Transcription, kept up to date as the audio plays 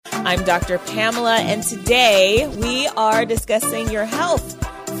I'm Dr. Pamela, and today we are discussing your health,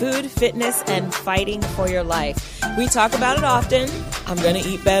 food, fitness, and fighting for your life. We talk about it often. I'm going to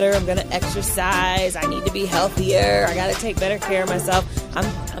eat better. I'm going to exercise. I need to be healthier. I got to take better care of myself.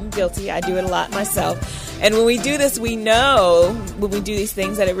 I'm guilty. I do it a lot myself. And when we do this, we know when we do these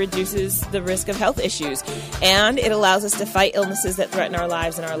things that it reduces the risk of health issues. And it allows us to fight illnesses that threaten our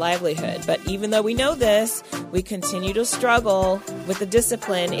lives and our livelihood. But even though we know this, we continue to struggle with the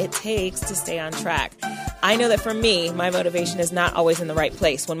discipline it takes to stay on track. I know that for me, my motivation is not always in the right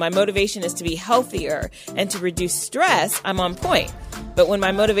place. When my motivation is to be healthier and to reduce stress, I'm on point. But when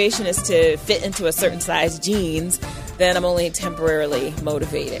my motivation is to fit into a certain size jeans, then I'm only temporarily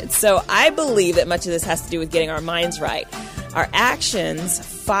motivated. So I believe that much of this has to do with getting our minds right. Our actions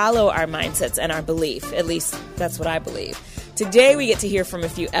follow our mindsets and our belief. At least that's what I believe. Today we get to hear from a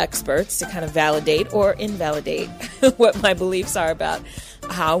few experts to kind of validate or invalidate what my beliefs are about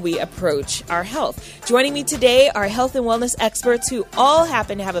how we approach our health. Joining me today are health and wellness experts who all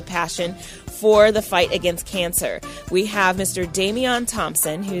happen to have a passion for the fight against cancer. We have Mr. Damian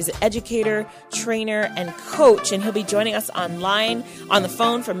Thompson, who's an educator, trainer, and coach, and he'll be joining us online on the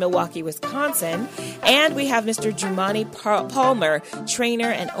phone from Milwaukee, Wisconsin. And we have Mr. Jumani Palmer, trainer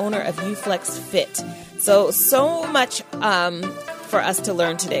and owner of Uflex Fit. So much for us to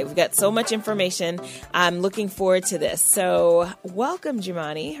learn today. We've got so much information. I'm looking forward to this. So welcome,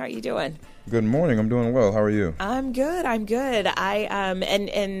 Jumani. How are you doing? Good morning. I'm doing well. How are you? I'm good.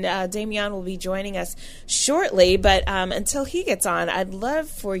 Damian will be joining us shortly, but until he gets on, I'd love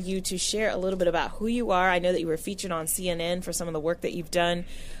for you to share a little bit about who you are. I know that you were featured on CNN for some of the work that you've done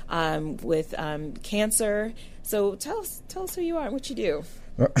with cancer. So tell us who you are and what you do.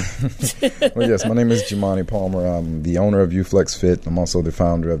 Well, yes, my name is Jumani Palmer. I'm the owner of Uflex Fit. I'm also the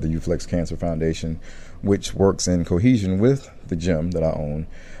founder of the Uflex Cancer Foundation, which works in cohesion with the gym that I own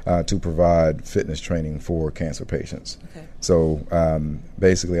to provide fitness training for cancer patients. Okay. So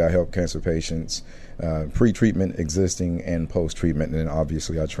basically I help cancer patients pre-treatment, existing, and post-treatment. And then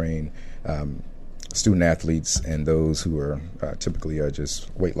obviously I train student athletes and those who are typically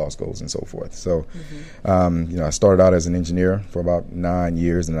just weight loss goals and so forth. So, I started out as an engineer for about 9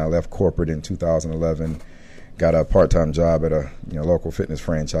 years, and I left corporate in 2011. Got a part-time job at a local fitness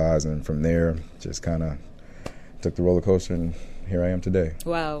franchise, and from there, just kind of took the roller coaster, and here I am today.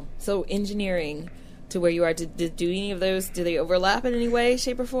 Wow! So engineering to where you are, do any of those, do they overlap in any way,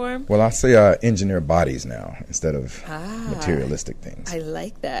 shape, or form? Well, I say engineer bodies now instead of materialistic things. I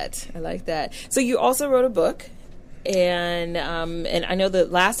like that. So you also wrote a book, and I know the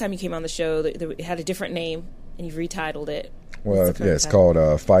last time you came on the show, it had a different name, and you've retitled it. Well, it's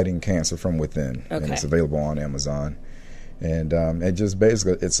called Fighting Cancer from Within, and it's available on Amazon. And it just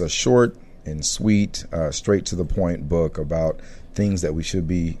basically, it's a short and sweet, straight to the point book about things that we should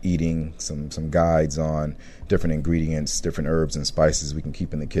be eating, some guides on different ingredients, different herbs and spices we can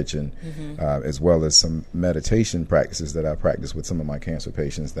keep in the kitchen, as well as some meditation practices that I practice with some of my cancer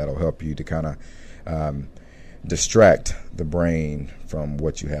patients that'll help you to kind of distract the brain from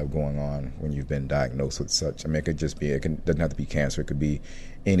what you have going on when you've been diagnosed with such. I mean, it doesn't have to be cancer. It could be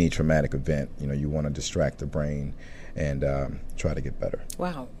any traumatic event. You want to distract the brain and try to get better.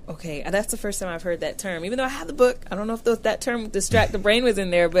 Wow. Okay. That's the first time I've heard that term. Even though I have the book, I don't know if that term distract the brain was in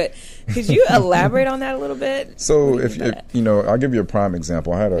there, but could you elaborate on that a little bit? So I'll give you a prime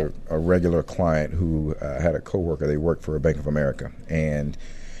example. I had a regular client who had a coworker. They worked for Bank of America. And,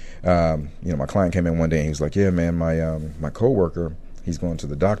 my client came in one day and he was like, yeah, man, my coworker, he's going to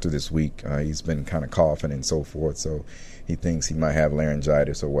the doctor this week. He's been kind of coughing and so forth. So he thinks he might have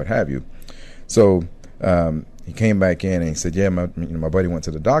laryngitis or what have you. So, he came back in and he said, yeah, my buddy went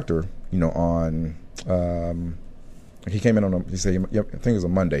to the doctor, on, he came in he said, yep, I think it was a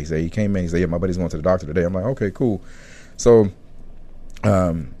Monday. He said, yeah, my buddy's going to the doctor today. I'm like, okay, cool. So,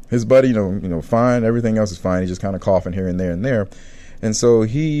 his buddy, fine, everything else is fine. He's just kind of coughing here and there. And so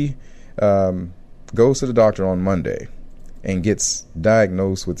he, goes to the doctor on Monday and gets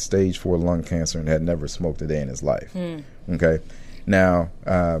diagnosed with stage 4 lung cancer and had never smoked a day in his life. Okay. Now,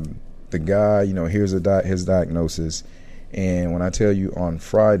 the guy, here's his diagnosis, and when I tell you on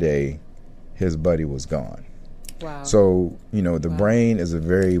Friday, his buddy was gone. Wow. So, the brain is a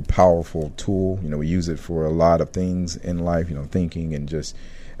very powerful tool. We use it for a lot of things in life, thinking and just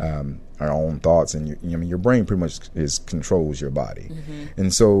our own thoughts. And, your brain pretty much controls your body.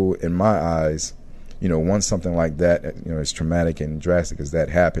 And so, in my eyes, once something like that, as traumatic and drastic as that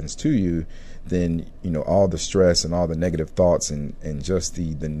happens to you, then all the stress and all the negative thoughts and just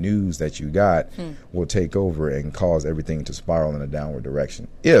the news that you got will take over and cause everything to spiral in a downward direction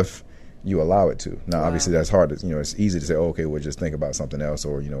if you allow it to. Now, obviously, that's hard to, it's easy to say, oh, okay, we'll just think about something else,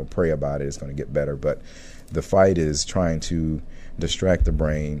 or, pray about it. It's going to get better. But the fight is trying to distract the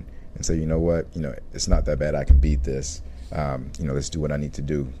brain and say, you know what, it's not that bad. I can beat this. Let's do what I need to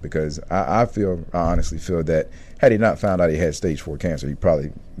do. Because I honestly feel that had he not found out he had stage 4 cancer, he'd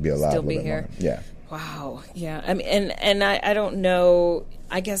probably be alive. Still be here. Yeah. Wow. Yeah. I mean, and I don't know.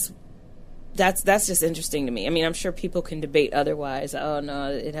 I guess that's just interesting to me. I mean, I'm sure people can debate otherwise. Oh no,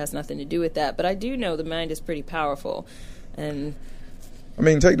 it has nothing to do with that. But I do know the mind is pretty powerful, and. I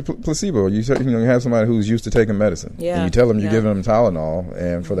mean, take the placebo. You have somebody who's used to taking medicine. Yeah. And you tell them you're giving them Tylenol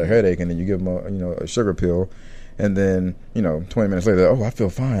and for their headache, and then you give them a sugar pill, and then 20 minutes later, oh, I feel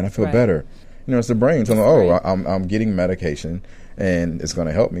fine, I feel better. It's the brain telling them, oh, I'm getting medication and it's going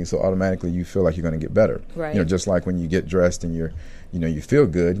to help me. So automatically you feel like you're going to get better. Right. Just like when you get dressed and you feel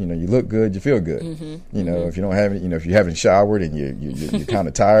good. You look good, you feel good. If you don't have it, if you haven't showered and you're kind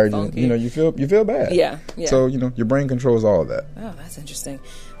of tired, you feel bad. Yeah. So your brain controls all of that. Oh, that's interesting.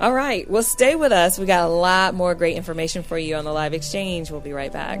 All right, well, stay with us. We got a lot more great information for you on the Live Exchange. We'll be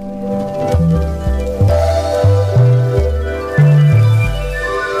right back.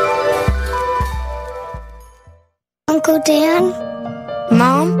 Uncle Dan?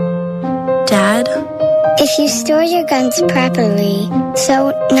 Mom? Dad? If you store your guns properly,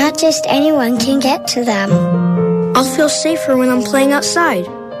 so not just anyone can get to them. I'll feel safer when I'm playing outside.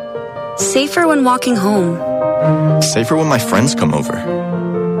 Safer when walking home. Safer when my friends come over.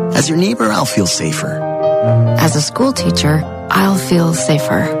 As your neighbor, I'll feel safer. As a school teacher, I'll feel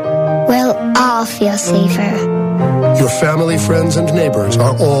safer. We'll all feel safer. Your family, friends, and neighbors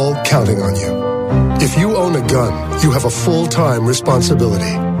are all counting on you. If you own a gun, you have a full-time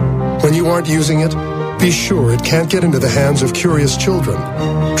responsibility. When you aren't using it, be sure it can't get into the hands of curious children,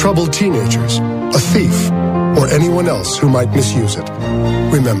 troubled teenagers, a thief, or anyone else who might misuse it.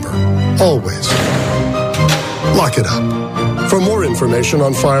 Remember, always, lock it up. For more information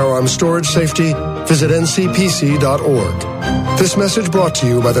on firearm storage safety, visit ncpc.org. This message brought to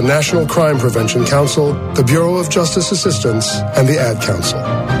you by the National Crime Prevention Council, the Bureau of Justice Assistance, and the Ad Council.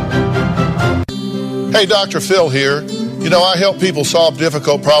 Hey, Dr. Phil here. I help people solve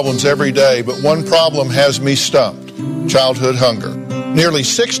difficult problems every day, but one problem has me stumped: childhood hunger. Nearly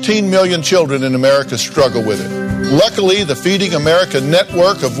 16 million children in America struggle with it. Luckily, the Feeding America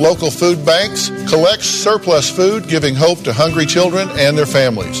network of local food banks collects surplus food, giving hope to hungry children and their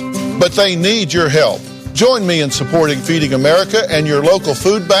families. But they need your help. Join me in supporting Feeding America and your local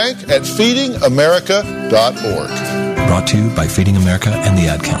food bank at feedingamerica.org. Brought to you by Feeding America and the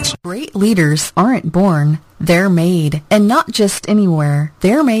Ad Council. Great leaders aren't born. They're made, and not just anywhere.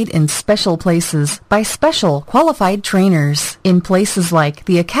 They're made in special places by special qualified trainers in places like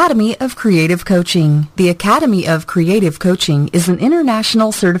the Academy of Creative Coaching. The Academy of Creative Coaching is an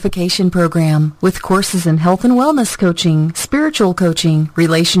international certification program with courses in health and wellness coaching, spiritual coaching,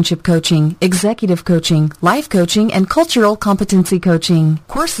 relationship coaching, executive coaching, life coaching, and cultural competency coaching.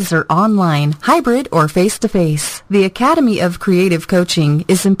 Courses are online, hybrid, or face-to-face. The Academy of Creative Coaching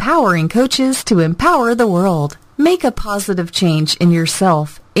is empowering coaches to empower the world. Make a positive change in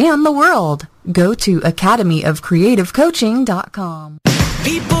yourself and the world. Go to academyofcreativecoaching.com.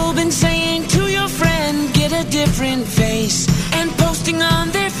 People been saying to your friend, get a different face, and posting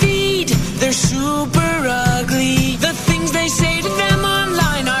on their feed, they're super ugly. The things they say to them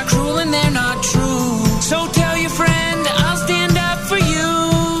online are cruel and they're not true. So tell your friend, I'll stand up for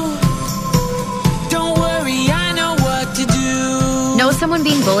you. Don't worry, I know what to do. Know someone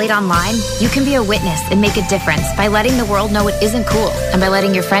being bullied online? You can be a witness and make a difference by letting the world know it isn't cool, and by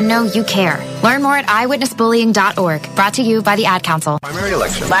letting your friend know you care. Learn more at eyewitnessbullying.org. Brought to you by the Ad Council. Primary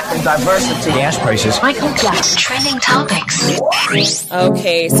election. Lack of diversity. Gas prices. Michael Jackson. Trending topics.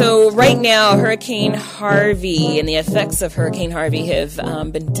 Okay, so right now, Hurricane Harvey and the effects of Hurricane Harvey have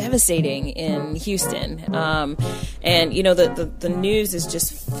been devastating in Houston. And, the news is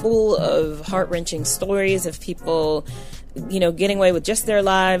just full of heart-wrenching stories of people getting away with just their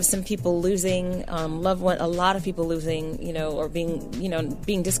lives, some people losing loved ones, a lot of people losing, or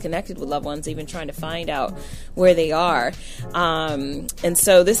being disconnected with loved ones, even trying to find out where they are. And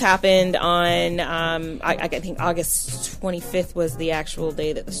so this happened on, I think August 25th was the actual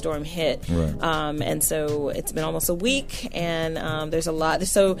day that the storm hit. Right. And so it's been almost a week, and there's a lot.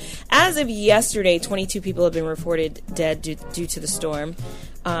 So as of yesterday, 22 people have been reported dead due to the storm.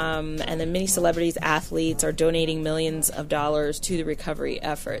 And then many celebrities, athletes are donating millions of dollars to the recovery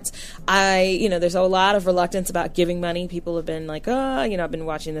efforts. There's a lot of reluctance about giving money. People have been like, I've been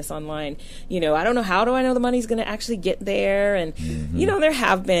watching this online. I don't know, how do I know the money's going to actually get there? And, there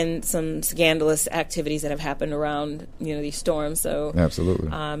have been some scandalous activities that have happened around, these storms. So, absolutely.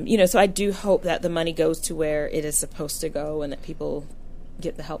 So I do hope that the money goes to where it is supposed to go and that people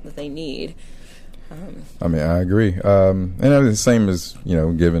get the help that they need. I agree. And the same as,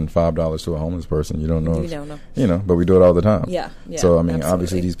 giving $5 to a homeless person. You don't know. But we do it all the time. Yeah. So,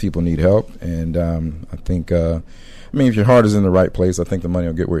 obviously these people need help. And I think, if your heart is in the right place, I think the money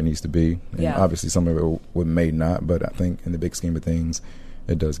will get where it needs to be. And obviously some of it may not, but I think in the big scheme of things,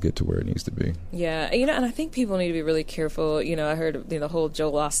 it does get to where it needs to be. Yeah, and I think people need to be really careful. I heard the whole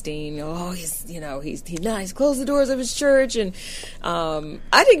Joel Osteen. He's closed the doors of his church, and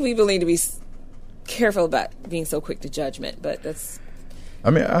I think people need to be careful about being so quick to judgment. But that's.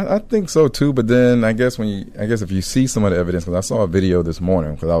 I think so too. But then I guess if you see some of the evidence, because I saw a video this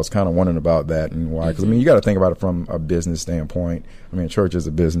morning, because I was kind of wondering about that and why. Because you got to think about it from a business standpoint. Church is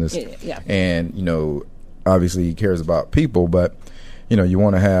a business, and obviously he cares about people, but. You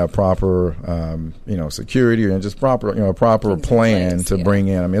want to have proper, security and just proper plan to bring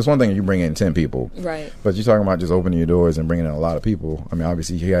in. It's one thing if you bring in 10 people, right? But you're talking about just opening your doors and bringing in a lot of people.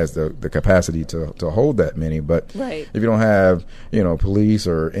 Obviously he has the capacity to hold that many, but right. If you don't have, police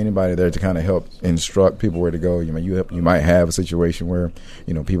or anybody there to kind of help instruct people where to go, you might have a situation where,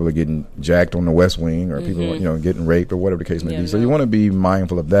 people are getting jacked on the West Wing or people, getting raped or whatever the case may be. So you want to be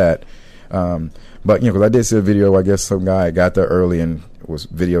mindful of that. But because I did see a video, I guess some guy got there early and was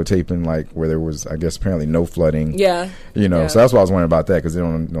videotaping where there was, I guess, apparently no flooding. Yeah. So that's why I was wondering about that, because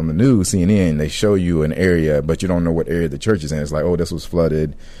on the news, CNN, they show you an area, but you don't know what area the church is in. It's like, oh, this was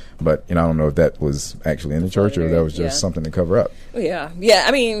flooded, but I don't know if that was actually in the church or that was just something to cover up. Yeah.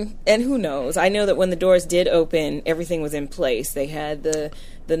 And who knows? I know that when the doors did open, everything was in place. They had the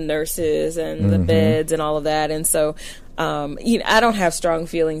nurses and the beds and all of that, and so. I don't have strong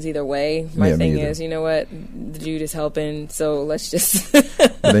feelings either way. My thing is, you know what, the dude is helping, so let's just.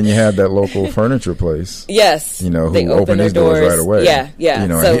 Then you have that local furniture place. Yes, who opened his doors right away. Yeah.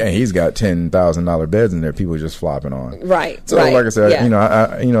 And he's got $10,000 beds in there. People just flopping on. Right. So, like I said,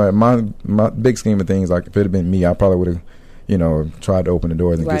 my big scheme of things, like if it had been me, I probably would have. Tried to open the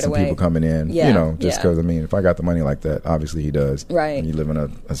doors and get some people coming in. Just because if I got the money like that, obviously he does. Right. And you live in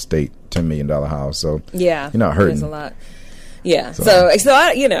a state $10 million house, so you're not hurting. There's a lot. Yeah. So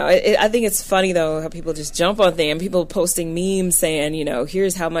I think it's funny though how people just jump on things and people posting memes saying,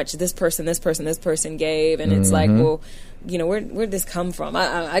 here's how much this person gave, and it's like, well, where'd this come from?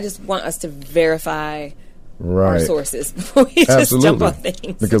 I just want us to verify. Right. Our sources before we just jump on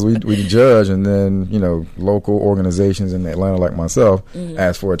things. Because we judge, and then, local organizations in Atlanta like myself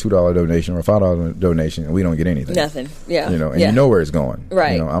ask for a $2 donation or a $5 donation, and we don't get anything. Nothing. Yeah. You know where it's going.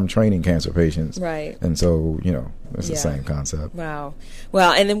 Right. I'm training cancer patients. Right. And so, it's the same concept. Wow.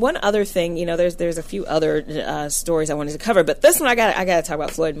 Well, and then one other thing, there's a few other stories I wanted to cover, but this one I got to talk about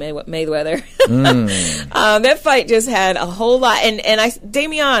Floyd Mayweather. That fight just had a whole lot. And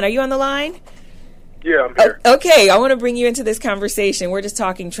Damian, are you on the line? Yeah, I'm here. Okay, I want to bring you into this conversation. We're just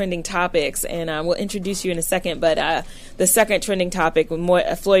talking trending topics, and we'll introduce you in a second. But the second trending topic,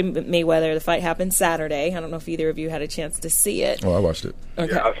 Floyd Mayweather, the fight happened Saturday. I don't know if either of you had a chance to see it. Oh, I watched it.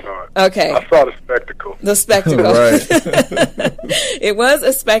 Okay. Yeah, I saw it. Okay. I saw the spectacle. The spectacle. Right. It was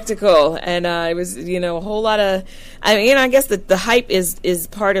a spectacle, and it was, a whole lot of, I guess the hype is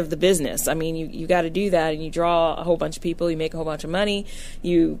part of the business. You got to do that, and you draw a whole bunch of people, you make a whole bunch of money,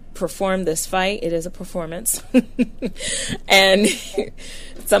 you perform this fight. It is a performance. And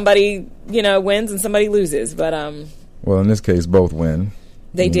somebody, wins and somebody loses, but well, in this case, both win.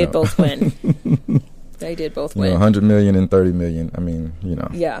 They did both win. They did both win. 100 million and 30 million.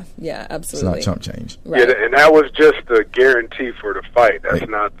 Yeah, absolutely. It's not chump change. Right. Yeah, and that was just the guarantee for the fight. That's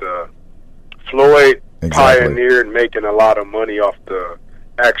not the Floyd pioneered making a lot of money off the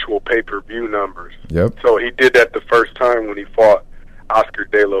actual pay-per-view numbers. Yep. So he did that the first time when he fought Oscar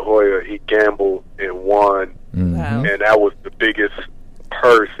De La Hoya. He gambled and won, Wow. and that was the biggest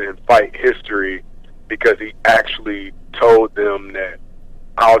purse in fight history because he actually told them that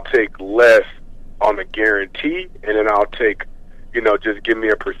I'll take less on the guarantee, and then I'll take, just give me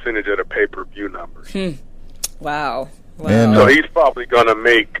a percentage of the pay-per-view numbers. Wow. And, so he's probably going to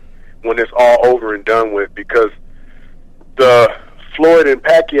make, when it's all over and done with, because the Floyd and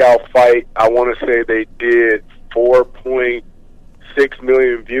Pacquiao fight, I want to say they did 4.6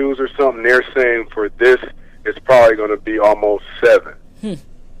 million views or something. They're saying for this, it's probably going to be almost 7.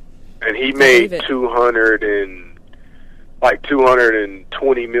 And he made 200 and like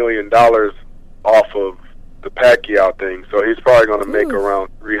 $220 million off of the Pacquiao thing, so he's probably going to make around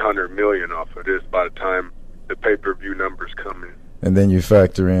 $300 million off of this by the time the pay-per-view numbers come in. And then you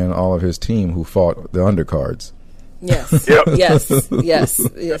factor in all of his team who fought the undercards. Yes. Yep. Yes.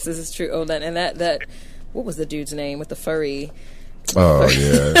 This is true. Oh, and that what was the dude's name with the furry? Oh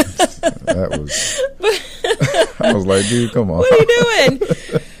yeah, that was. I was like, dude, come on. What are you doing?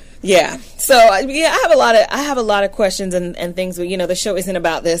 Yeah. So I have a lot of questions and things. But, the show isn't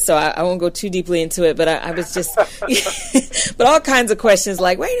about this, so I won't go too deeply into it. But I was just, but all kinds of questions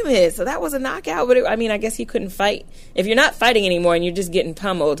like, wait a minute, so that was a knockout. But I guess he couldn't fight. If you're not fighting anymore and you're just getting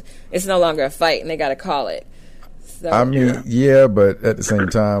pummeled, it's no longer a fight, and they got to call it. So, yeah, but at the same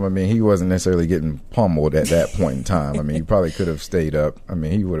time, he wasn't necessarily getting pummeled at that point in time. He probably could have stayed up.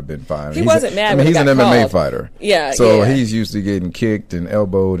 He would have been fine. He wasn't mad when he got he's an MMA called. fighter. Yeah. So he's used to getting kicked and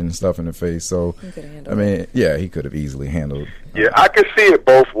elbowed and stuff in the face. So, he could have easily handled. Yeah, I could see it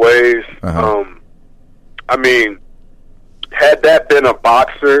both ways. Had that been a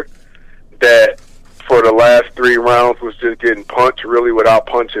boxer that for the last 3 rounds was just getting punched really without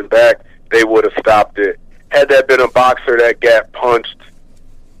punching back, they would have stopped it. Had that been a boxer that got punched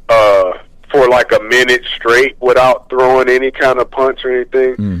for like a minute straight without throwing any kind of punch or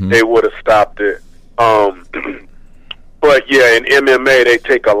anything, they would have stopped it. But yeah, in MMA, they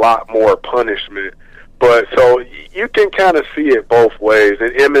take a lot more punishment. But so you can kind of see it both ways. In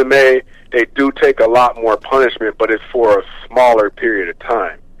MMA, they do take a lot more punishment, but it's for a smaller period of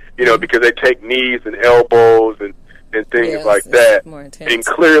time. Because they take knees and elbows and things like that. And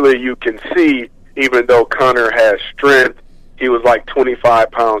clearly you can see, even though Conor has strength, he was like 25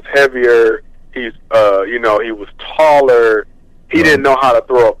 pounds heavier. He's, he was taller. He didn't know how to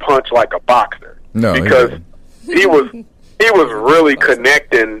throw a punch like a boxer. No, because he was really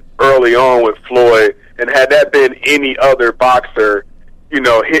connecting early on with Floyd. And had that been any other boxer,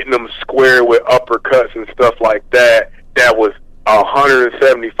 hitting him square with uppercuts and stuff like that, that was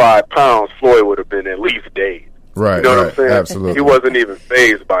 175 pounds, Floyd would have been at least dazed. Right. You know what I'm saying? Absolutely. He wasn't even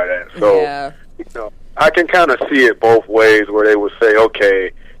fazed by that. So, I can kind of see it both ways where they would say,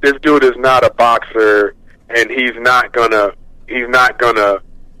 okay, this dude is not a boxer and it's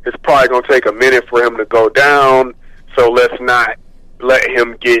probably going to take a minute for him to go down. So let's not let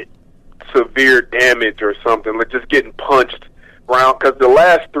him get severe damage or something. Like just getting punched around. Because the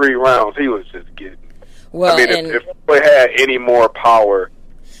last 3 rounds, he was just getting. Well, if he had any more power,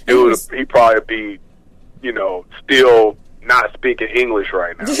 he'd probably be, still not speaking English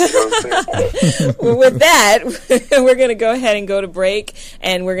right now. You know what I'm saying? Well, with that, we're going to go ahead and go to break,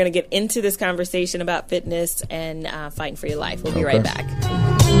 and we're going to get into this conversation about fitness and fighting for your life. We'll be right back.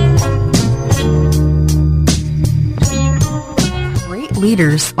 Great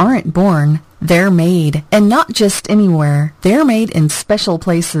leaders aren't born. They're made, and not just anywhere. They're made in special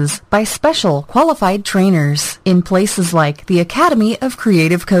places by special qualified trainers in places like the Academy of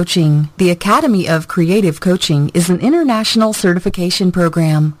Creative Coaching. The Academy of Creative Coaching is an international certification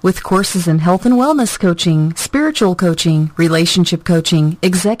program with courses in health and wellness coaching, spiritual coaching, relationship coaching,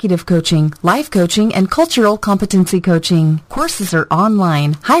 executive coaching, life coaching, and cultural competency coaching. Courses are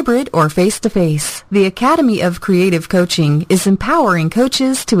online, hybrid, or face-to-face. The Academy of Creative Coaching is empowering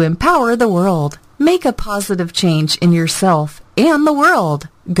coaches to empower the world. Make a positive change in yourself and the world.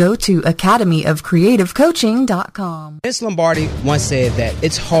 Go to academyofcreativecoaching.com. Vince Lombardi once said that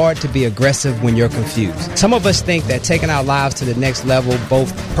it's hard to be aggressive when you're confused. Some of us think that taking our lives to the next level,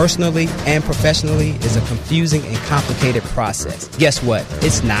 both personally and professionally, is a confusing and complicated process. Guess what?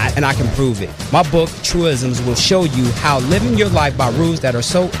 It's not, and I can prove it. My book, Truisms, will show you how living your life by rules that are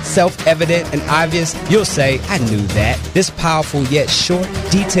so self-evident and obvious, you'll say, I knew that. This powerful yet short,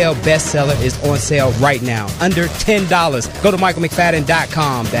 detailed bestseller is on sale right now, under $10. Go to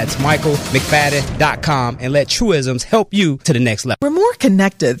michaelmcfadden.com. That's michaelmcfadden.com and let Truisms help you to the next level. We're more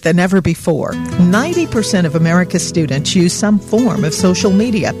connected than ever before. 90% of America's students use some form of social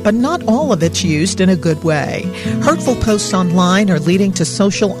media, but not all of it's used in a good way. Hurtful posts online are leading to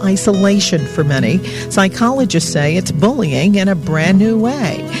social isolation for many. Psychologists say it's bullying in a brand new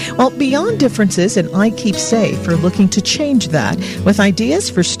way. Well, Beyond Differences and I Keep Safe are looking to change that with ideas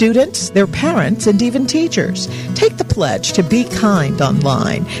for students, their parents, and even teachers. Take the pledge to be kind online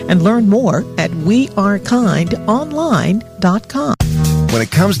and learn more at wearekindonline.com. When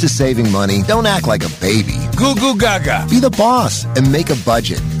it comes to saving money, don't act like a baby. Goo goo gaga. Be the boss and make a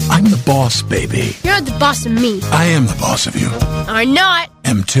budget. I'm the boss, baby. You're the boss of me. I am the boss of you. Are not.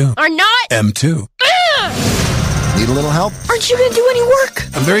 M2. Are not. M2. Need a little help? Aren't you going to do any work?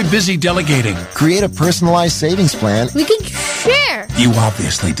 I'm very busy delegating. Create a personalized savings plan. We could share. You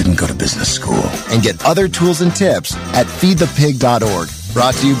obviously didn't go to business school. And get other tools and tips at feedthepig.org.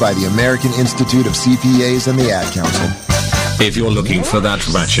 Brought to you by the American Institute of CPAs and the Ad Council. If you're looking for that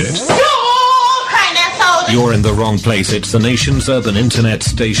ratchet, you're in the wrong place. It's the nation's urban internet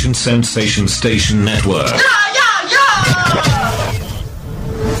station, Sensation Station Network.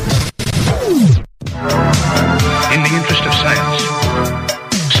 In the interest of science.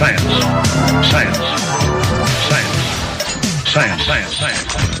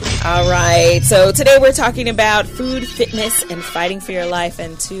 All right, so today we're talking about food, fitness, and fighting for your life,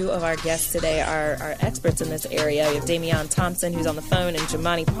 and two of our guests today are experts in this area. We have Damian Thompson, who's on the phone, and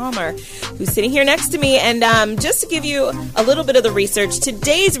Jamani Palmer, who's sitting here next to me. And just to give you a little bit of the research,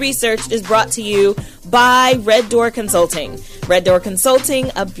 today's research is brought to you by Red Door Consulting. Red Door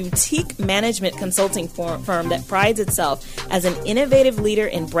Consulting, a boutique management consulting firm that prides itself as an innovative leader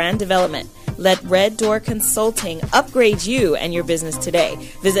in brand development. Let Red Door Consulting upgrade you and your business today.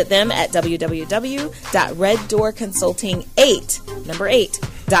 Visit them at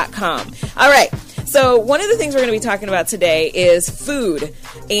www.reddoorconsulting8.com. All right. So one of the things we're going to be talking about today is food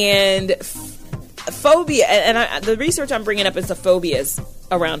and phobia. And the research I'm bringing up is the phobias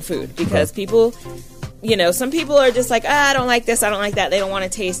around food because people, you know, some people are just like, I don't like this, I don't like that. They don't want to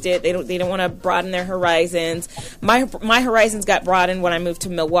taste it. They don't want to broaden their horizons. My horizons got broadened when I moved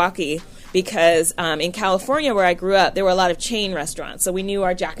to Milwaukee. Because in California, where I grew up, there were a lot of chain restaurants. So we knew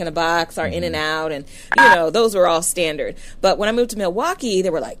our Jack in the Box, our In-N-Out, and, you know, those were all standard. But when I moved to Milwaukee,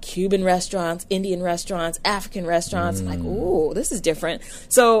 there were like Cuban restaurants, Indian restaurants, African restaurants. Like, ooh, this is different.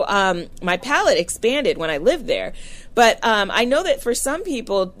 So my palate expanded when I lived there. But I know that for some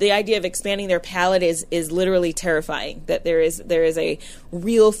people, the idea of expanding their palate is literally terrifying, that there is a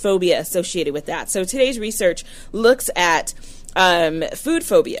real phobia associated with that. So today's research looks at food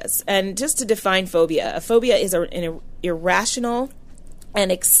phobias. And just to define phobia, a phobia is an irrational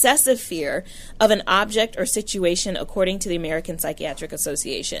and excessive fear of an object or situation according to the American Psychiatric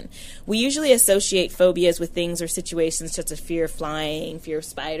Association. We usually associate phobias with things or situations such as fear of flying, fear of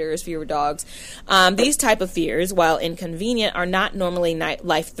spiders, fear of dogs. These type of fears, while inconvenient, are not normally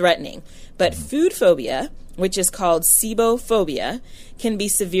life-threatening. But food phobia, which is called sebophobia, can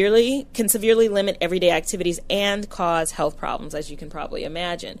severely limit everyday activities and cause health problems, as you can probably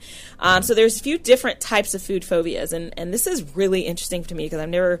imagine. So there's a few different types of food phobias, and this is really interesting to me because I've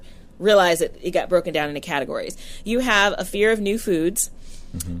never realized that it got broken down into categories. You have a fear of new foods.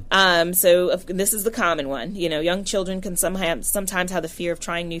 So this is the common one. You know, young children can sometimes have the fear of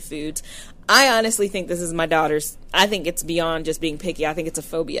trying new foods. I honestly think this is my daughter's. I think it's beyond just being picky. I think it's a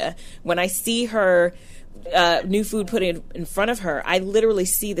phobia. When I see her new food put in front of her, I literally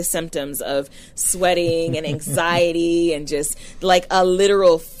see the symptoms of sweating and anxiety and just like a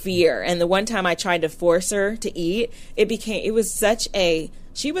literal fear. And the one time I tried to force her to eat,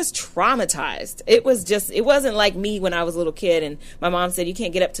 she was traumatized. It wasn't like me when I was a little kid and my mom said, you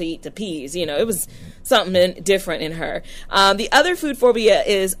can't get up to eat the peas. You know, it was something different in her. The other food phobia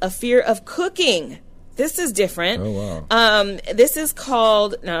is a fear of cooking. This is different. Oh, wow. This is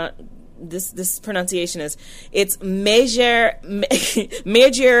called, this pronunciation is, it's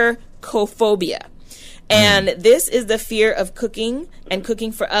megercophobia. And this is the fear of cooking and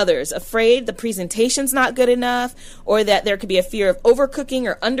cooking for others, afraid the presentation's not good enough, or that there could be a fear of overcooking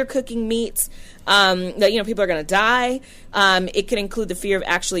or undercooking meats, that, you know, people are going to die. It can include the fear of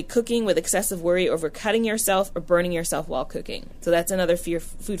actually cooking with excessive worry over cutting yourself or burning yourself while cooking. So that's another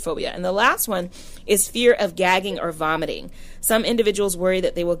food phobia. And the last one is fear of gagging or vomiting. Some individuals worry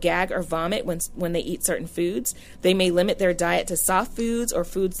that they will gag or vomit when they eat certain foods. They may limit their diet to soft foods or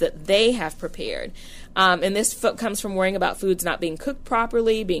foods that they have prepared. And this comes from worrying about foods not being cooked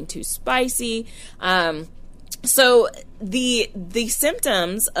properly, being too spicy. So the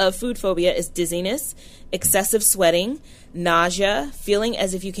symptoms of food phobia is dizziness, excessive sweating, nausea, feeling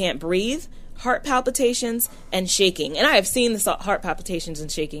as if you can't breathe, heart palpitations, and shaking. And I have seen the heart palpitations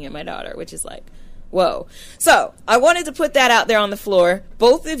and shaking in my daughter, which is like, whoa. So I wanted to put that out there on the floor.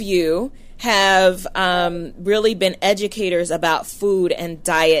 Both of you have really been educators about food and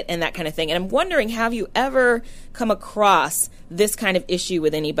diet and that kind of thing. And I'm wondering, have you ever come across this kind of issue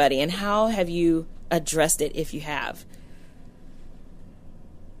with anybody, and how have you addressed it if you have?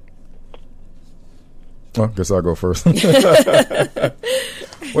 Well, I guess I'll go first.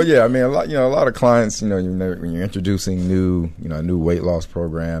 Well, yeah, I mean, a lot of clients, when you're introducing a new weight loss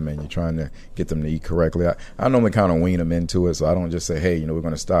program and you're trying to get them to eat correctly, I normally kind of wean them into it. So I don't just say, hey, we're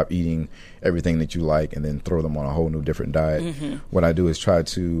going to stop eating everything that you like and then throw them on a whole new different diet. Mm-hmm. What I do is try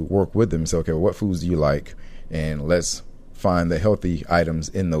to work with them and say, okay, well, what foods do you like? and let's find the healthy items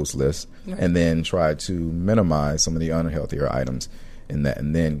in those lists, and then try to minimize some of the unhealthier items in that,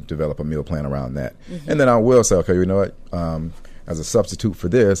 and then develop a meal plan around that. And then I will say, okay, you know what, as a substitute for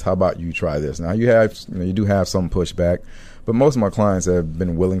this, how about you try this? Now you do have some pushback, but most of my clients have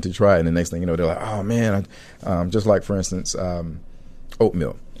been willing to try it, and the next thing you know, they're like, oh man, just like for instance,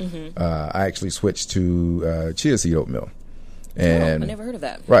 oatmeal. I actually switched to chia seed oatmeal. And I never heard of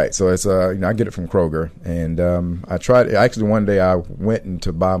that. Right, so it's I get it from Kroger, and I tried it. Actually, one day I went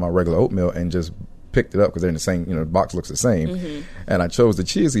to buy my regular oatmeal and just picked it up because they're in the same, the box looks the same, and I chose the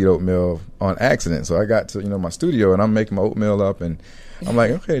chia seed oatmeal on accident. So I got to my studio, and I'm making my oatmeal up, and I'm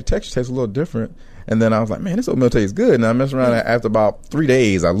like, okay, the texture tastes a little different. And then I was like, man, this oatmeal tastes good. And I messed around. After about 3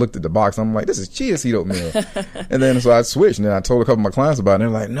 days, I looked at the box. I'm like, this is chia seed oatmeal. And then so I switched, and then I told a couple of my clients about it.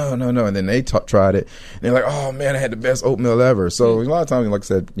 And they're like, no. And then they tried it. And they're like, oh, man, I had the best oatmeal ever. So a lot of times, like I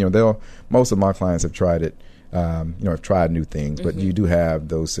said, most of my clients have tried it, have tried new things. But you do have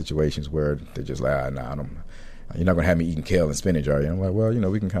those situations where they're just like, you're not going to have me eating kale and spinach, are you? And I'm like, well,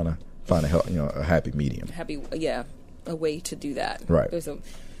 we can kind of find a happy medium. A way to do that. Right.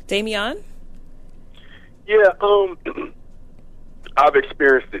 Damian? Yeah, I've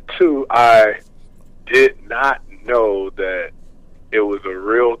experienced it too. I did not know that it was a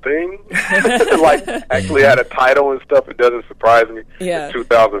real thing. Like, actually had a title and stuff. It doesn't surprise me. Yeah. It's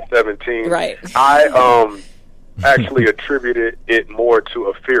 2017. Right. I actually attributed it more to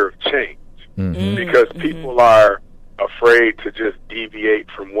a fear of change because people are afraid to just deviate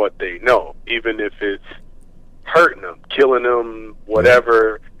from what they know, even if it's hurting them, killing them,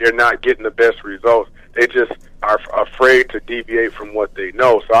 whatever. They're not getting the best results. They just are afraid to deviate from what they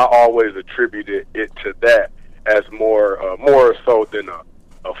know. So I always attributed it to that as more so than a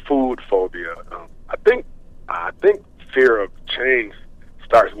food phobia. I think fear of change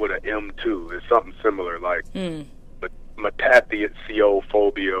starts with an M too. It's something similar, like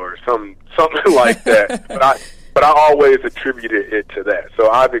metathesiophobia or something like that. But I always attributed it to that. So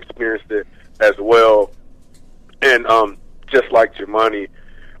I've experienced it as well. And just like Jemani,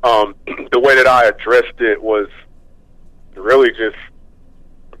 the way that I addressed it was really just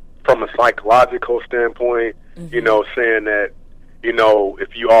from a psychological standpoint, saying that,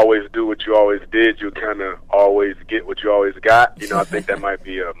 if you always do what you always did, you kind of always get what you always got. I think that might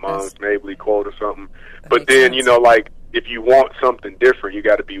be a Mons Mabley quote or something. But then, like, if you want something different, you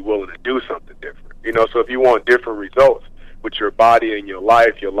got to be willing to do something different. So if you want different results with your body and your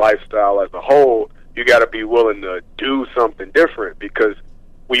life, your lifestyle as a whole, you got to be willing to do something different, because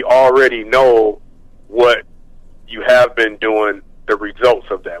we already know what you have been doing, the results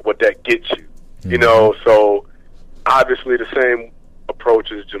of that, what that gets you. So obviously the same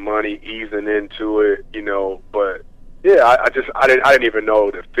approach as Jemani, easing into it, but yeah, I didn't even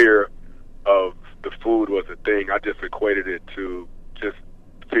know the fear of the food was a thing. I just equated it to just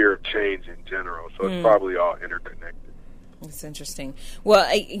fear of change in general. So it's probably all interconnected. It's interesting. Well,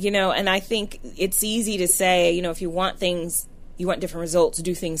 and I think it's easy to say, if you want different results,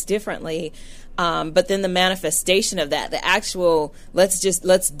 do things differently. But then the manifestation of that, the actual, let's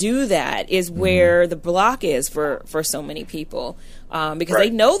do that, is where the block is for so many people. Because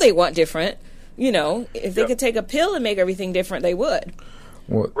they know they want different. If they could take a pill and make everything different, they would.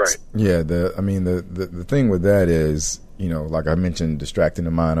 Well, yeah. The thing with that is, like I mentioned, distracting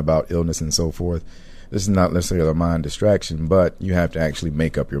the mind about illness and so forth. This is not necessarily a mind distraction, but you have to actually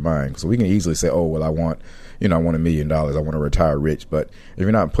make up your mind. So we can easily say, oh, well, I want $1 million. I want to retire rich. But if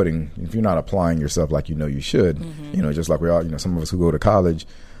you're not applying yourself like you should, just like we all, some of us who go to college,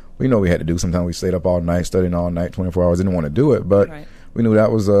 we know we had to do. Sometimes we stayed up all night, studying all night, 24 hours, didn't want to do it. But we knew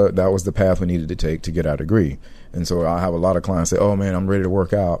that was the path we needed to take to get our degree. And so I have a lot of clients say, oh, man, I'm ready to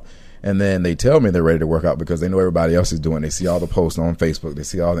work out. And then they tell me they're ready to work out because they know everybody else is doing it. They see all the posts on Facebook. They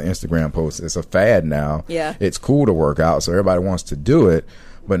see all the Instagram posts. It's a fad now. Yeah. It's cool to work out, so everybody wants to do it,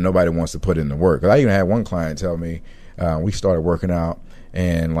 but nobody wants to put in the work. I even had one client tell me, we started working out,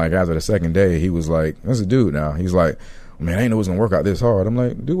 and like after the second day, he was like, "That's a dude now." He's like, "Man, I didn't know it was gonna work out this hard." I'm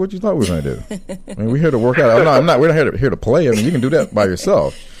like, "Dude, what you thought we were gonna do? I mean, we're here to work out. We're not here to play. I mean, you can do that by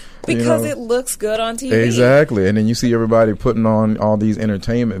yourself." Because it looks good on TV. Exactly. And then you see everybody putting on all these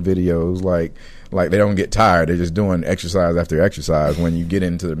entertainment videos like they don't get tired. They're just doing exercise after exercise. When you get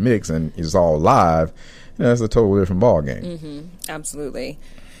into the mix and it's all live, that's a totally different ball game. Mm-hmm. Absolutely.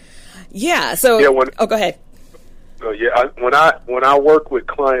 Yeah. So, go ahead. When I work with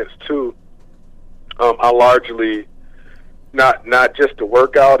clients too, I largely not just the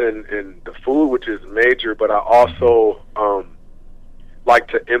workout and the food, which is major, but I also like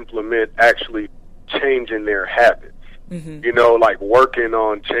to implement actually changing their habits, like working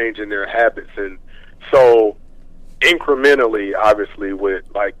on changing their habits. And so incrementally, obviously, with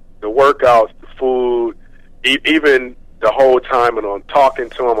like the workouts, the food, even the whole time when I'm talking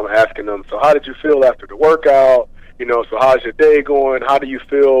to them, I'm asking them, so how did you feel after the workout? You know, so how's your day going? How do you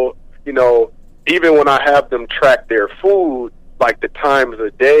feel? You know, even when I have them track their food, like the times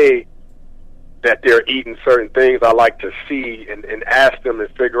of day that they're eating certain things, I like to see and ask them and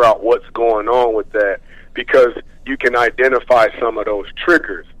figure out what's going on with that, because you can identify some of those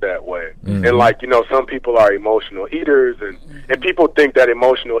triggers that way. Mm-hmm. And like, you know, some people are emotional eaters, and people think that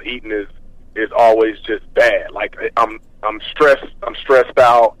emotional eating is always just bad. Like I'm stressed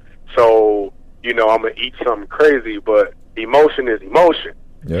out, so, you know, I'm gonna eat something crazy, but emotion is emotion.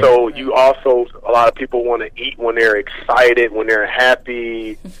 Yep. So you also, a lot of people want to eat when they're excited, when they're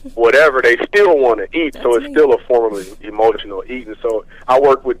happy, whatever, they still want to eat. So it's still a form of emotional eating. So I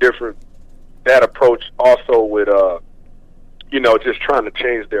work with that approach also with, you know, just trying to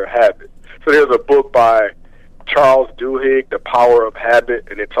change their habits. So there's a book by Charles Duhigg, The Power of Habit,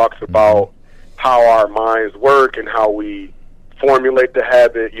 and it talks about how our minds work and how we formulate the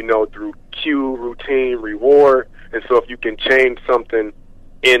habit, you know, through cue, routine, reward. And so if you can change something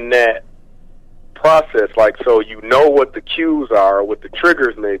in that process, like, so you know what the cues are, what the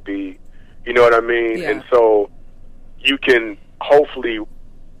triggers may be, you know what I mean? Yeah. And so you can hopefully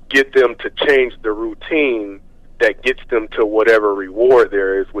get them to change the routine that gets them to whatever reward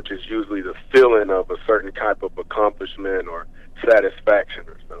there is, which is usually the feeling of a certain type of accomplishment or satisfaction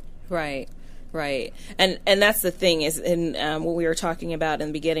or something. Right. Right. And that's the thing is, in what we were talking about in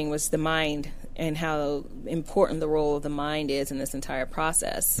the beginning was the mind and how important the role of the mind is in this entire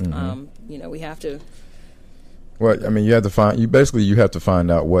process. Mm-hmm. You know, we have to. Well, I mean, you have to find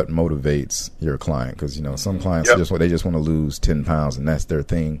out what motivates your client, because, you know, some clients they just want to lose 10 pounds and that's their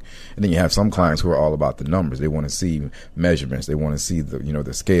thing. And then you have some clients who are all about the numbers. They want to see measurements. They want to see the, you know,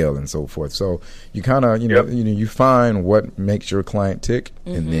 the scale and so forth. So you kind of, you find what makes your client tick,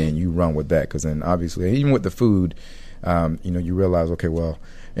 mm-hmm. and then you run with that. Because then obviously, even with the food, you know, you realize, okay, well,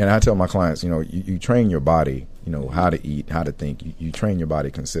 and I tell my clients, you know, you train your body, you know, how to eat, how to think. You train your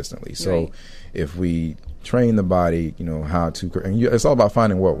body consistently. So if we train the body, you know, how to, and it's all about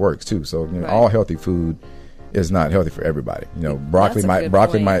finding what works too. So, you know, all healthy food is not healthy for everybody. You know, broccoli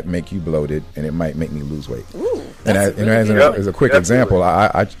might make you bloated, and it might make me lose weight. Ooh, as a quick example,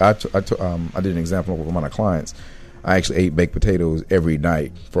 I did an example with one of my clients. I actually ate baked potatoes every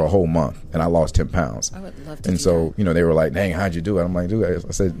night for a whole month, and I lost 10 pounds. I would love to. And so, you know, they were like, "Dang, how'd you do it?" I'm like, "Dude, I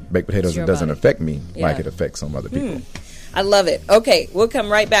said baked potatoes doesn't affect me like it affects some other people." I love it. Okay, we'll come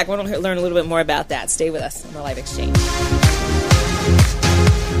right back. We're going to learn a little bit more about that. Stay with us on the Life Exchange.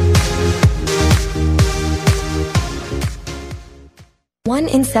 One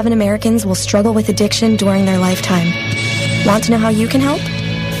in 7 Americans will struggle with addiction during their lifetime. Want to know how you can help?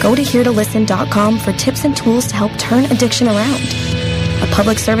 Go to heretolisten.com for tips and tools to help turn addiction around. A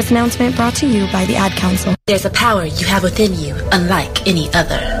public service announcement brought to you by the Ad Council. There's a power you have within you, unlike any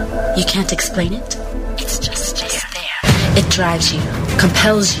other. You can't explain it. It's just there. It drives you,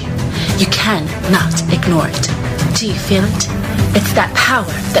 compels you. You cannot ignore it. Do you feel it? It's that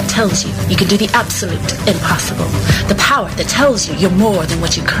power that tells you you can do the absolute impossible. The power that tells you you're more than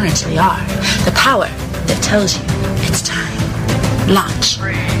what you currently are. The power that tells you it's time. Launch,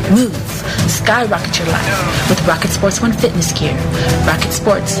 move, skyrocket your life with Rocket Sports One fitness gear.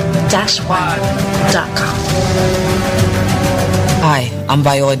 RocketSports-One.com. Hi, I'm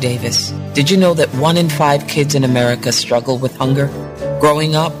Viola Davis. Did you know that 1 in 5 kids in America struggle with hunger?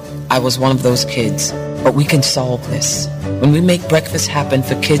 Growing up, I was one of those kids. But we can solve this. When we make breakfast happen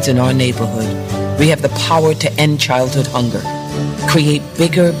for kids in our neighborhood, we have the power to end childhood hunger, create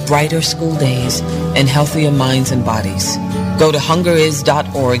bigger, brighter school days, and healthier minds and bodies. Go to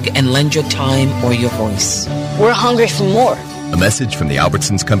hungeris.org and lend your time or your voice. We're hungry for more. A message from the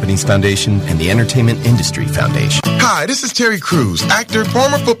Albertsons Companies Foundation and the Entertainment Industry Foundation. Hi, this is Terry Crews, actor,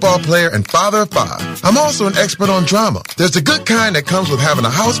 former football player, and father of 5. I'm also an expert on drama. There's the good kind that comes with having a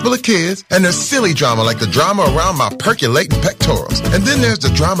house full of kids, and there's silly drama like the drama around my percolating pectorals. And then there's the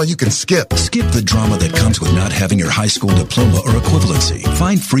drama you can skip. Skip the drama that comes with not having your high school diploma or equivalency.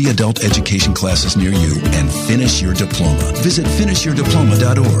 Find free adult education classes near you and finish your diploma. Visit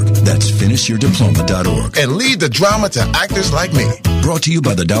finishyourdiploma.org. That's finishyourdiploma.org. And leave the drama to actors like like me. Brought to you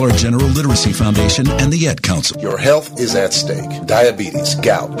by the Dollar General Literacy Foundation and the Ed Council. Your health is at stake. Diabetes,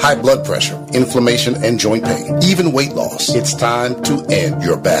 gout, high blood pressure, inflammation, and joint pain, even weight loss. It's time to end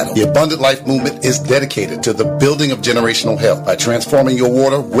your battle. The Abundant Life Movement is dedicated to the building of generational health by transforming your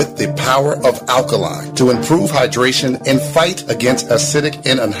water with the power of alkaline to improve hydration and fight against acidic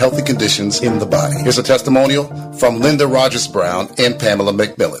and unhealthy conditions in the body. Here's a testimonial from Linda Rogers Brown and Pamela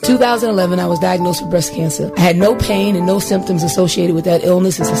McMillan. 2011, I was diagnosed with breast cancer. I had no pain and no symptoms associated with that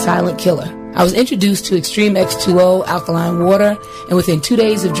illness. It's a silent killer. I was introduced to Extreme X2O alkaline water, and within 2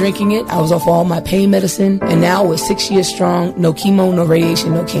 days of drinking it, I was off all my pain medicine, and now we're 6 years strong, no chemo, no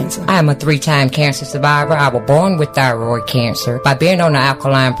radiation, no cancer. I am a 3-time cancer survivor. I was born with thyroid cancer. By being on the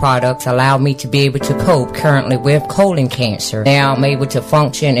alkaline products allowed me to be able to cope currently with colon cancer. Now I'm able to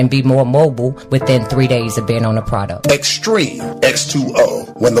function and be more mobile within 3 days of being on the product. Extreme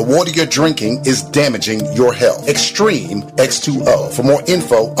X2O, when the water you're drinking is damaging your health. Extreme X2O. For more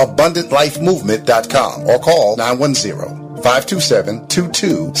info, AbundantLifeMovement.com or call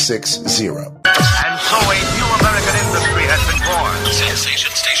 910-527-2260. And so a new American industry has been born.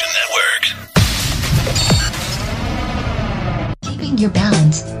 Sensation Station Network. Keeping your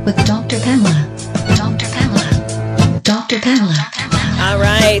balance with Dr. Pamela. Dr. Pamela. Dr. Pamela. All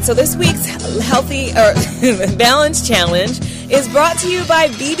right, so this week's healthy or balance challenge is brought to you by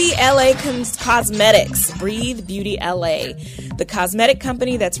BBLA Cosmetics. Breathe Beauty LA, the cosmetic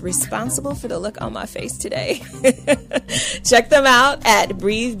company that's responsible for the look on my face today. Check them out at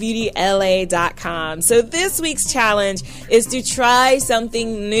breathebeautyla.com. So this week's challenge is to try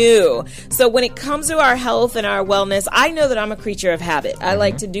something new. So when it comes to our health and our wellness, I know that I'm a creature of habit. I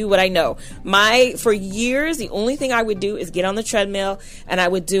like to do what I know. For years, the only thing I would do is get on the treadmill and I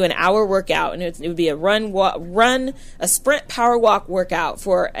would do an hour workout, and it would be a a sprint power walk workout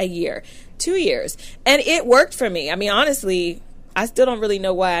for a year, 2 years. And it worked for me. I mean, honestly, I still don't really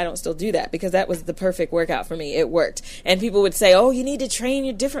know why I don't still do that, because that was the perfect workout for me. It worked. And people would say, oh, you need to train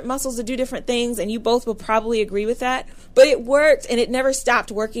your different muscles to do different things. And you both will probably agree with that. But it worked, and it never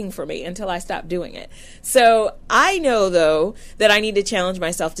stopped working for me until I stopped doing it. So I know, though, that I need to challenge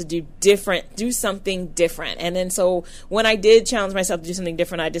myself to do something different. And then so when I did challenge myself to do something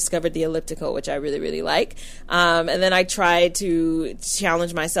different, I discovered the elliptical, which I really, really like. And then I tried to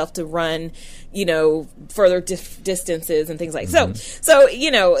challenge myself to run, further distances and things like that.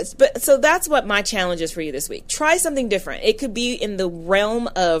 So that's what my challenge is for you this week. Try something different. It could be in the realm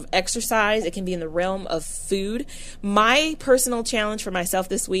of exercise. It can be in the realm of food. My personal challenge for myself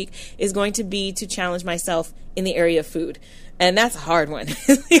this week is going to be to challenge myself in the area of food. And that's a hard one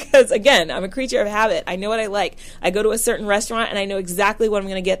because, again, I'm a creature of habit. I know what I like. I go to a certain restaurant and I know exactly what I'm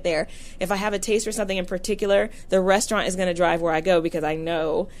going to get there. If I have a taste for something in particular, the restaurant is going to drive where I go because I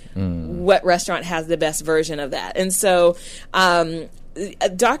know what restaurant has the best version of that. And so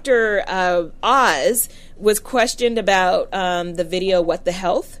Dr. Oz was questioned about the video, What the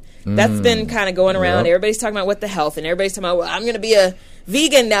Health? That's been kind of going around. Yep. Everybody's talking about What the Health, and everybody's talking about, well, I'm going to be a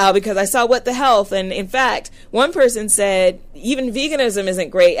vegan now because I saw What the Health. And in fact, one person said even veganism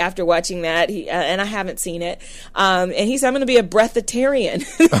isn't great after watching that. And I haven't seen it. And he said, I'm going to be a breathitarian.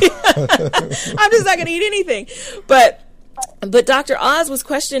 I'm just not going to eat anything. But Dr. Oz was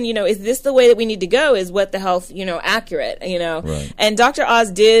questioned, is this the way that we need to go? Is What the Health, accurate, Right. And Dr.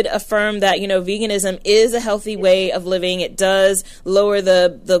 Oz did affirm that, veganism is a healthy way of living. It does lower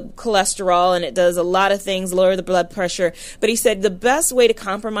the cholesterol, and it does a lot of things, lower the blood pressure. But he said the best way to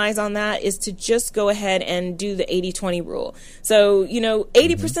compromise on that is to just go ahead and do the 80-20 rule. So,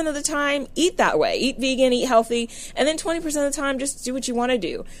 80% of the time, eat that way. Eat vegan, eat healthy. And then 20% of the time, just do what you want to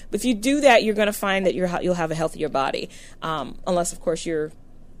do. But if you do that, you're going to find that you'll have a healthier body. Unless, of course, you're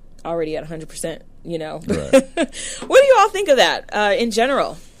already at 100%, Right. What do you all think of that in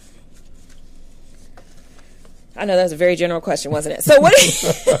general? I know that was a very general question, wasn't it? So what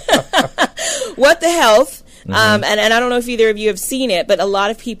the Health? And I don't know if either of you have seen it, but a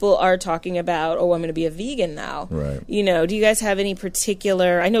lot of people are talking about, I'm going to be a vegan now. Right. Do you guys have any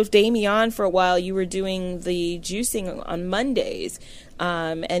particular, I know Damian, for a while, you were doing the juicing on Mondays.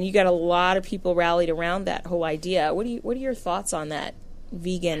 And you got a lot of people rallied around that whole idea. What are your thoughts on that,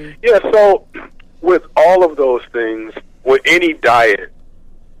 vegan? Yeah, so with all of those things, with any diet,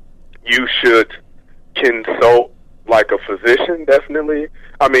 you should consult like a physician, definitely.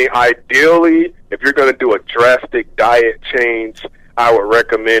 I mean, ideally, if you're going to do a drastic diet change, I would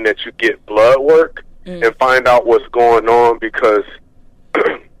recommend that you get blood work and find out what's going on because,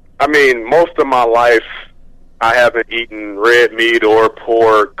 I mean, most of my life, I haven't eaten red meat or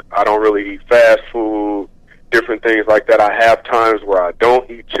pork. I don't really eat fast food, different things like that. I have times where I don't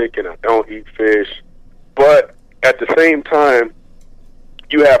eat chicken, I don't eat fish. But at the same time,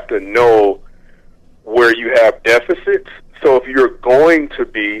 you have to know where you have deficits. So if you're going to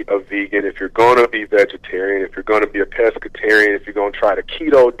be a vegan, if you're going to be vegetarian, if you're going to be a pescatarian, if you're going to try the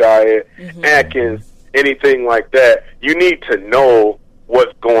keto diet, Atkins, anything like that, you need to know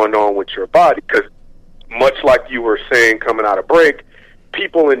what's going on with your body. Because much like you were saying coming out of break,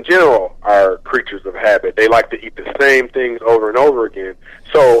 people in general are creatures of habit. They like to eat the same things over and over again.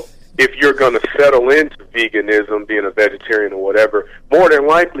 So if you're going to settle into veganism, being a vegetarian or whatever, more than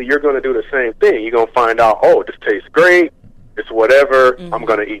likely you're going to do the same thing. You're going to find out, oh, this tastes great, it's whatever, I'm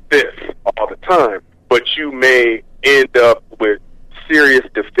going to eat this all the time. But you may end up with serious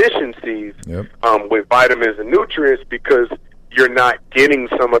deficiencies with vitamins and nutrients because you're not getting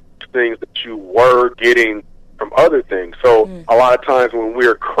some of the things that you were getting from other things. So a lot of times when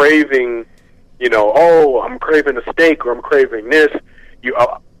we're craving, you know, oh, I'm craving a steak or I'm craving this,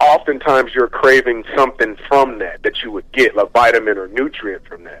 oftentimes you're craving something from that you would get, a vitamin or nutrient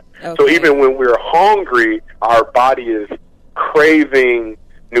from that. So even when we're hungry, our body is craving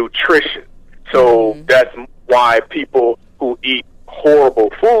nutrition. So that's why people who eat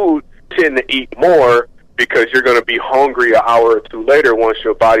horrible food tend to eat more, because you're going to be hungry an hour or two later once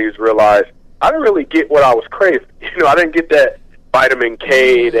your body has realized, I didn't really get what I was craving. You know, I didn't get that vitamin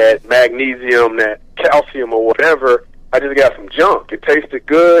K, that magnesium, that calcium or whatever. I just got some junk. It tasted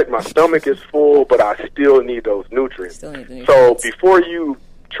good. My stomach is full, but I still need those nutrients. So before you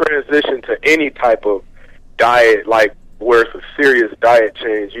transition to any type of diet, like where it's a serious diet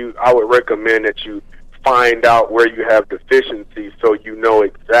change, I would recommend that you find out where you have deficiencies so you know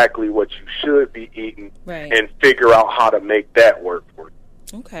exactly what you should be eating and figure out how to make that work for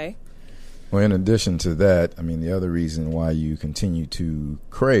you. Okay. Well, in addition to that, I mean, the other reason why you continue to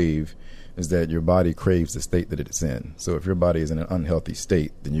crave is that your body craves the state that it's in. So if your body is in an unhealthy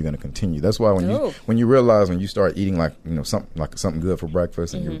state, then you're going to continue. That's why when you realize, when you start eating something good for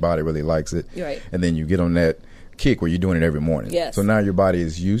breakfast and your body really likes it, and then you get on that kick where you're doing it every morning. So now your body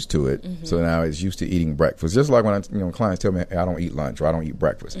is used to it. So now it's used to eating breakfast. Just like when clients tell me, hey, I don't eat lunch or I don't eat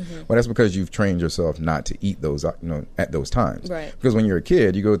breakfast. Well, that's because you've trained yourself not to eat those at those times. Because when you're a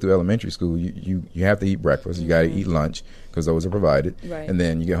kid, you go through elementary school, you have to eat breakfast. You got to eat lunch because those are provided. And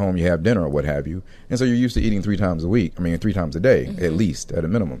then you get home, you have dinner or what have you. And so you're used to eating 3 times a day, at least, at a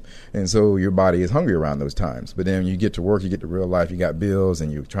minimum. And so your body is hungry around those times. But then you get to work, you get to real life, you got bills,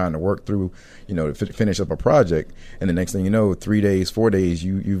 and you're trying to work through, to finish up a project. And the next thing you know, 3 days, 4 days,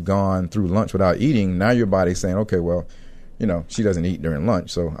 you've gone through lunch without eating. Now your body's saying, okay, well, she doesn't eat during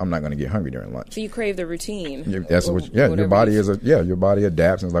lunch, so I'm not going to get hungry during lunch. So you crave the routine. Your body your body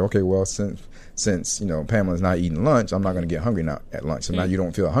adapts and is like, okay, well, since Pamela's not eating lunch, I'm not going to get hungry now at lunch. So now you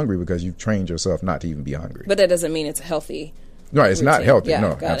don't feel hungry because you've trained yourself not to even be hungry. But that doesn't mean it's healthy. Right, it's not healthy.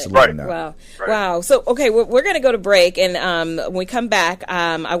 No, absolutely not. Wow. So, okay, we're going to go to break, and when we come back,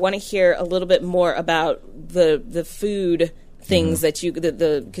 I want to hear a little bit more about the food things that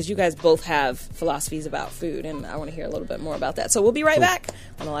because you guys both have philosophies about food, and I want to hear a little bit more about that. So we'll be right back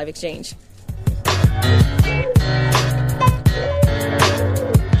on the Live Exchange.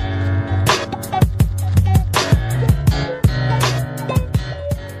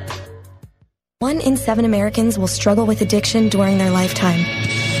 One in 7 Americans will struggle with addiction during their lifetime.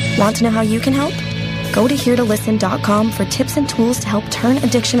 Want to know how you can help? Go to HereToListen.com for tips and tools to help turn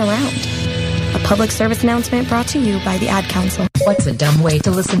addiction around. A public service announcement brought to you by the Ad Council. What's a dumb way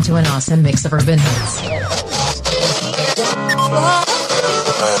to listen to an awesome mix of urban hits?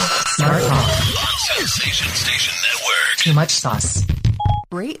 Smart Talk. Sensation Station Network. Too much sauce.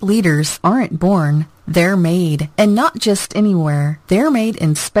 Great leaders aren't born, they're made. And not just anywhere. They're made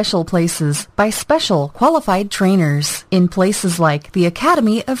in special places by special qualified trainers in places like the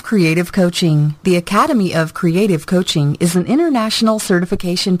Academy of Creative Coaching. The Academy of Creative Coaching is an international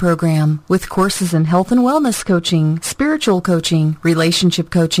certification program with courses in health and wellness coaching, spiritual coaching, relationship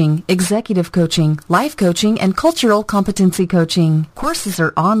coaching, executive coaching, life coaching, and cultural competency coaching. Courses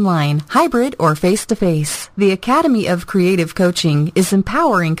are online, hybrid, or face-to-face. The Academy of Creative Coaching is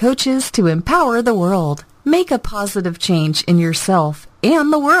empowering coaches to empower the world. Make a positive change in yourself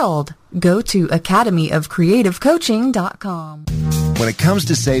and the world. Go to academyofcreativecoaching.com. When it comes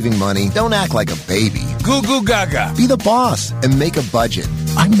to saving money, don't act like a baby. Goo goo gaga. Be the boss and make a budget.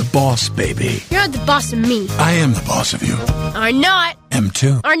 I'm the boss, baby. You're the boss of me. I am the boss of you. Are not.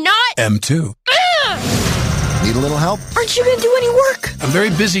 M2. Are not. M2. Need a little help? Aren't you going to do any work? I'm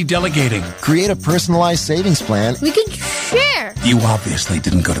very busy delegating. Create a personalized savings plan. We can share. You obviously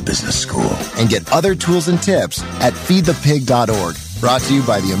didn't go to business school. And get other tools and tips at feedthepig.org. Brought to you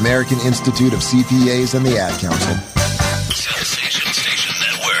by the American Institute of CPAs and the Ad Council. Sensation Station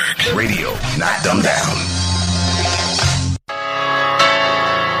Network. Radio, not dumbed down.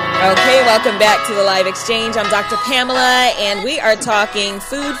 Okay, welcome back to the Live Exchange. I'm Dr. Pamela, and we are talking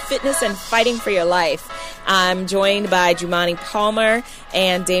food, fitness, and fighting for your life. I'm joined by Jumani Palmer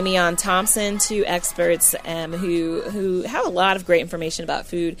and Damian Thompson, two experts who have a lot of great information about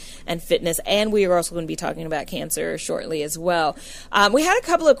food and fitness, and we are also going to be talking about cancer shortly as well. We had a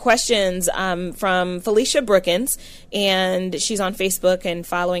couple of questions from Felicia Brookins, and she's on Facebook and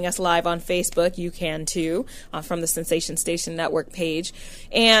following us live on Facebook. You can too, from the Sensation Station Network page.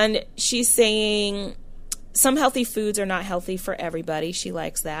 And she's saying some healthy foods are not healthy for everybody. She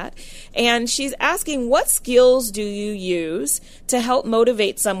likes that. And she's asking, what skills do you use to help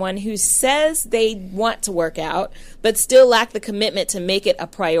motivate someone who says they want to work out but still lack the commitment to make it a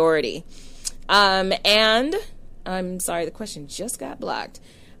priority? And I'm sorry, the question just got blocked.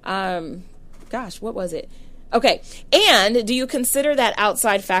 Gosh, what was it? Okay. And do you consider that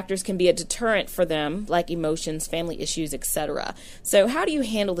outside factors can be a deterrent for them, like emotions, family issues, etc.? So how do you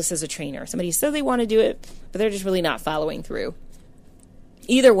handle this as a trainer? Somebody says they want to do it, but they're just really not following through.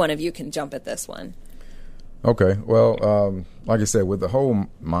 Either one of you can jump at this one. Okay. Well, like I said, with the whole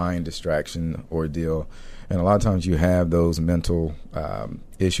mind distraction ordeal, and a lot of times you have those mental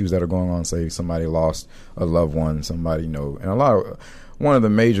issues that are going on. Say somebody lost a loved one, somebody, and one of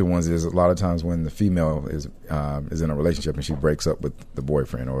the major ones is a lot of times when the female is in a relationship and she breaks up with the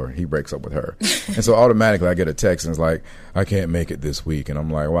boyfriend or he breaks up with her. And so automatically I get a text and it's like, I can't make it this week. And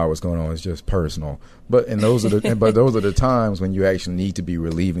I'm like, wow, what's going on? It's just personal. But those are the times when you actually need to be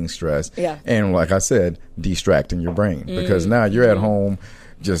relieving stress. Yeah. And like I said, distracting your brain because now you're at home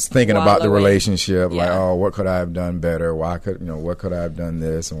just thinking about the relationship, like, oh, what could I have done better? What could I have done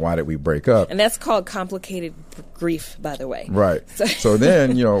this? And why did we break up? And that's called complicated grief, by the way. Right. So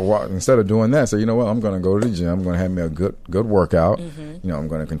then, instead of doing that, you know what, I'm going to go to the gym. I'm going to have me a good workout. Mm-hmm. I'm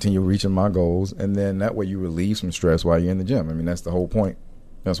going to continue reaching my goals. And then that way you relieve some stress while you're in the gym. I mean, that's the whole point.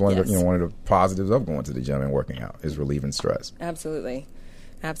 That's one of the positives of going to the gym and working out is relieving stress. Absolutely.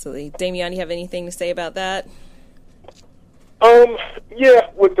 Absolutely. Damian, you have anything to say about that? Yeah,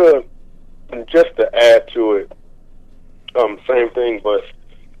 just to add to it, same thing, but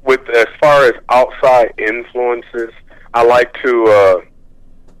with as far as outside influences, I like to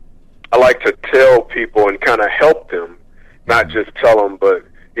tell people and kind of help them, not just tell them, but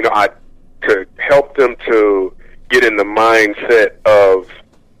to help them to get in the mindset of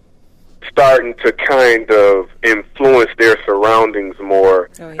starting to kind of influence their surroundings more,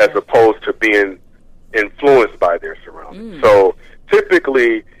 as opposed to being influenced by their surroundings. So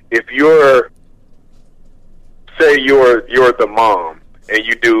typically, if you're the mom and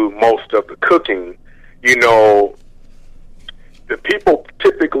you do most of the cooking, the people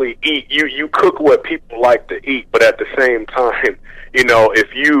typically eat. You cook what people like to eat, but at the same time,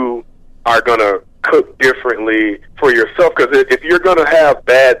 if you are gonna cook differently for yourself, because if you're gonna have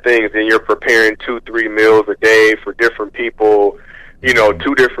bad things and you're preparing 2-3 meals a day for different people,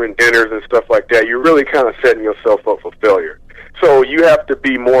 2 different dinners and stuff like that, you're really kind of setting yourself up for failure. So you have to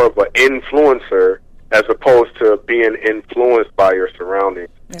be more of an influencer as opposed to being influenced by your surroundings.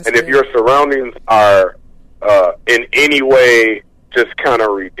 If your surroundings are in any way just kind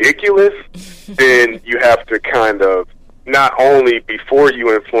of ridiculous, then you have to kind of, not only before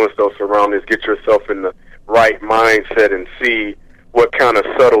you influence those surroundings, get yourself in the right mindset and see what kind of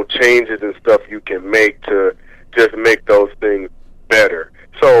subtle changes and stuff you can make to just make those things better.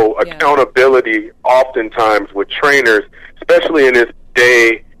 So accountability, oftentimes with trainers, especially in this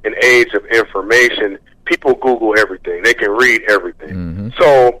day and age of information, people Google everything. They can read everything. Mm-hmm.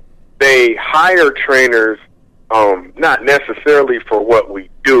 So they hire trainers, not necessarily for what we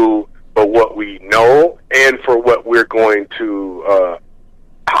do, but what we know and for what we're going to,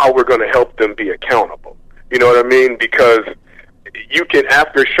 how we're going to help them be accountable. You know what I mean? Because you can,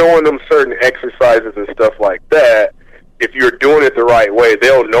 after showing them certain exercises and stuff like that, if you're doing it the right way,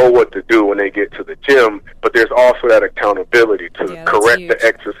 they'll know what to do when they get to the gym, but there's also that accountability to correct the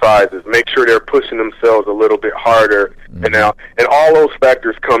exercises, make sure they're pushing themselves a little bit harder, and all those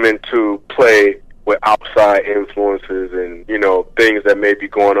factors come into play with outside influences and, things that may be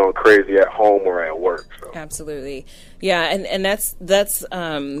going on crazy at home or at work. So. Absolutely. Yeah, and that's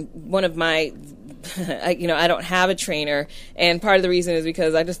one of my, I don't have a trainer, and part of the reason is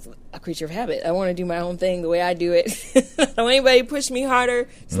because a creature of habit. I want to do my own thing the way I do it. I don't want anybody to push me harder.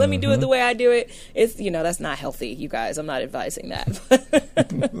 Just let me do it the way I do it. It's, that's not healthy, you guys. I'm not advising that.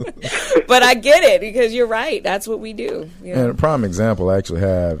 But I get it, because you're right. That's what we do. And a prime example, I actually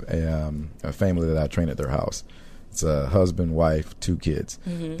have a family that I train at their house. It's a husband, wife, 2 kids.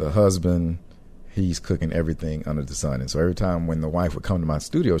 Mm-hmm. The husband he's cooking everything under the sun. And so every time when the wife would come to my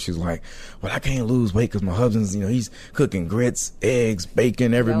studio, she's like, well, I can't lose weight because my husband's, he's cooking grits, eggs,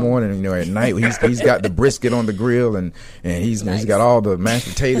 bacon every morning. At night he's got the brisket on the grill, and he's got all the mashed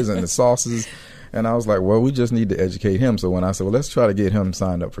potatoes and the sauces. And I was like, well, we just need to educate him. So when I said, well, let's try to get him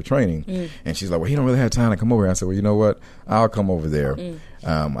signed up for training. And she's like, well, he don't really have time to come over here. I said, well, you know what? I'll come over there.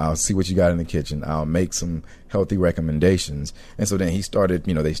 I'll see what you got in the kitchen. I'll make some healthy recommendations. And so then he started,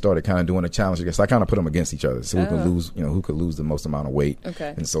 they started kind of doing a challenge. So I kind of put them against each other. So who could lose the most amount of weight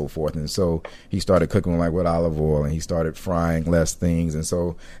and so forth. And so he started cooking with olive oil, and he started frying less things. And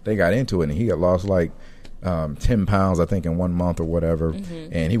so they got into it, and he had lost 10 pounds, I think, in 1 month or whatever,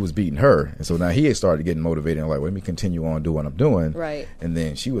 and he was beating her. And so now he had started getting motivated and let me continue on doing what I'm doing. Right. And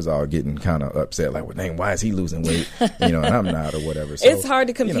then she was all getting kind of upset, well, dang, why is he losing weight? And I'm not, or whatever. So, it's hard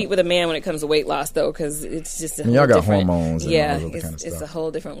to compete with a man when it comes to weight loss, though, because it's just a whole y'all got different, hormones and all that kind of stuff. It's a whole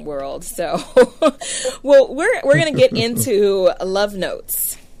different world. So, well, we're going to get into love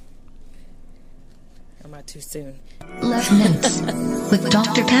notes. Or am I too soon? Love Notes with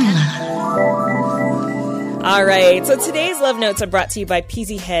Dr. Pamela. All right, so today's Love Notes are brought to you by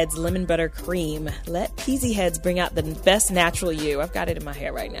Peasy Heads Lemon Butter Cream. Let Peasy Heads bring out the best natural you. I've got it in my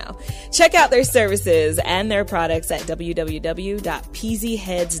hair right now. Check out their services and their products at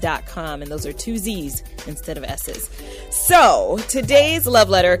www.peasyheads.com, and those are 2 Z's instead of S's. So today's love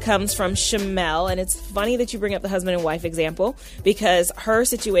letter comes from Shamel, and it's funny that you bring up the husband and wife example because her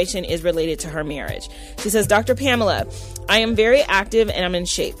situation is related to her marriage. She says, Dr. Pamela, I am very active and I'm in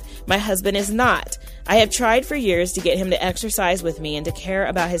shape. My husband is not. I have tried for years to get him to exercise with me and to care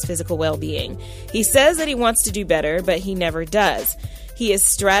about his physical well-being. He says that he wants to do better, but he never does. He is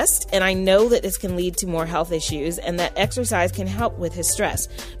stressed, and I know that this can lead to more health issues and that exercise can help with his stress,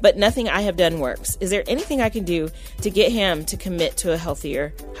 but nothing I have done works. Is there anything I can do to get him to commit to a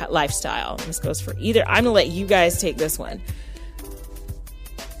healthier lifestyle? And this goes for either. I'm going to let you guys take this one.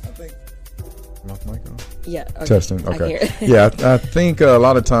 Yeah. Okay. Testing. Okay. Yeah, I think a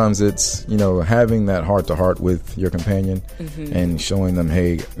lot of times it's, having that heart-to-heart with your companion and showing them,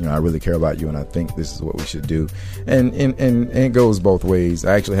 hey, I really care about you and I think this is what we should do. And it goes both ways.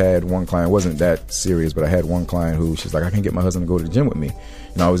 I actually had one client, it wasn't that serious, but I had one client who she's like, I can't get my husband to go to the gym with me.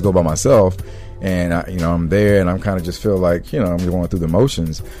 I always go by myself. And I'm there and I'm kind of just feel like, I'm going through the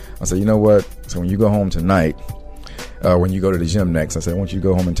motions. I said, you know what? So when you go home tonight, when you go to the gym next, I said, I want you to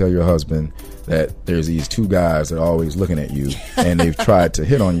go home and tell your husband that there's these 2 guys that are always looking at you and they've tried to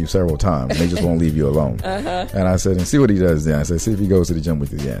hit on you several times and they just won't leave you alone. And I said, and see what he does then. I said, see if he goes to the gym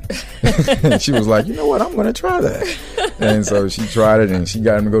with you again. And she was like, you know what, I'm going to try that. And so she tried it and she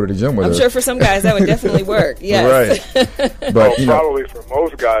got him to go to the gym with her. I'm sure for some guys that would definitely work. Yes. Right. But probably for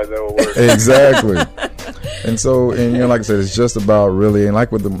most guys that would work. Exactly. And so, like I said, it's just about really, and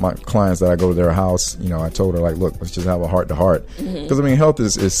like with my clients that I go to their house, I told her, like, look, let's just have a heart-to-heart. Because, health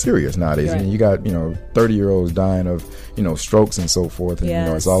is serious nowadays. Right. You got, 30-year-olds dying of, strokes and so forth. And,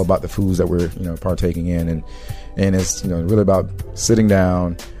 it's all about the foods that we're, partaking in. And it's, really about sitting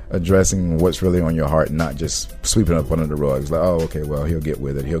down, addressing what's really on your heart and not just sweeping up under the rug. It's like, oh, okay, well, he'll get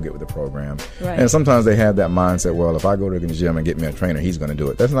with it. He'll get with the program. Right. And sometimes they have that mindset, well, if I go to the gym and get me a trainer, he's going to do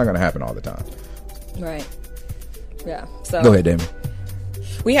it. That's not going to happen all the time. Right. Yeah. So go ahead, Damon.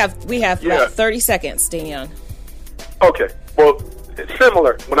 We have about 30 seconds, Damian. Okay. Well, it's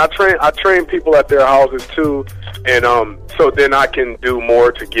similar. When I train people at their houses too, and so then I can do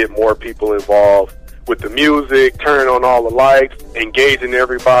more to get more people involved with the music, turn on all the lights, engaging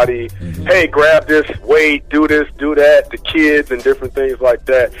everybody. Hey, grab this weight, do this, do that, the kids and different things like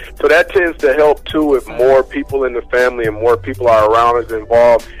that. So that tends to help too if more people in the family and more people are around us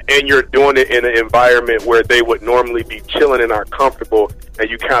involved, and you're doing it in an environment where they would normally be chilling and are comfortable, and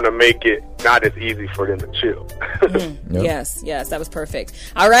you kind of make it not as easy for them to chill. Yep. Yes, that was perfect.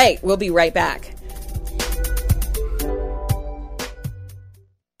 All right, we'll be right back.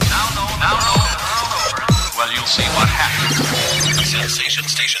 Well, you'll see what happens. Sensation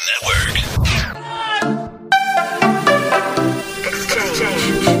Station Network.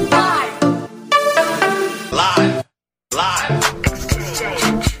 Live.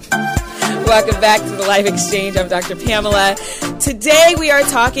 Welcome back to the Live Exchange. I'm Dr. Pamela. Today we are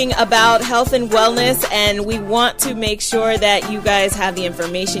talking about health and wellness, and we want to make sure that you guys have the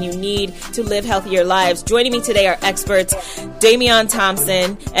information you need to live healthier lives. Joining me today are experts Damian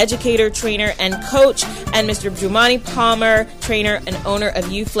Thompson, educator, trainer, and coach, and Mr. Jumani Palmer, trainer and owner of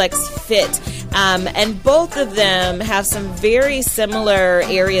Uflex Fit. And both of them have some very similar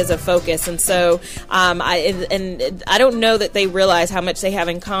areas of focus, and so I don't know that they realize how much they have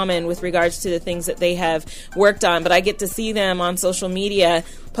in common with regards to the things that they have worked on, but I get to see them on social media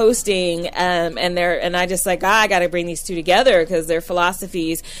posting, and I just like, I got to bring these two together because their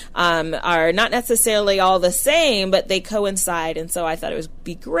philosophies are not necessarily all the same, but they coincide. And so I thought it would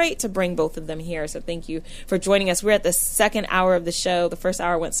be great to bring both of them here. So thank you for joining us. We're at the second hour of the show. The first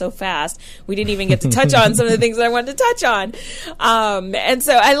hour went so fast, we didn't even get to touch on some of the things that I wanted to touch on. And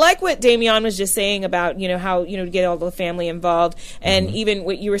so I like what Damian was just saying about, how, to get all the family involved, and even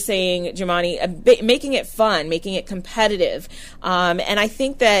what you were saying, Jumani, making it fun, making it competitive. And I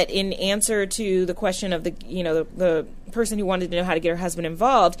think that in answer to the question of the person who wanted to know how to get her husband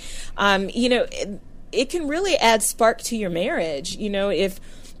involved, it can really add spark to your marriage, if,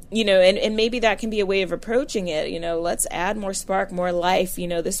 and maybe that can be a way of approaching it. Let's add more spark, more life.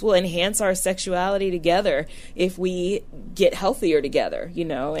 This will enhance our sexuality together if we get healthier together,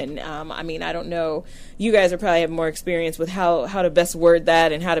 and I don't know. You guys are probably have more experience with how to best word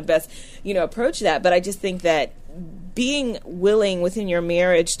that and how to best, approach that. But I just think that being willing within your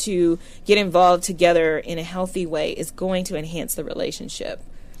marriage to get involved together in a healthy way is going to enhance the relationship.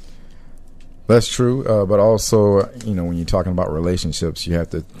 That's true, but also, when you're talking about relationships, you have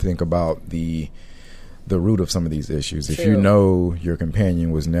to think about the root of some of these issues. True. If you know your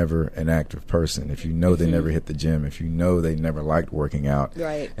companion was never an active person, if you know they never hit the gym, if you know they never liked working out,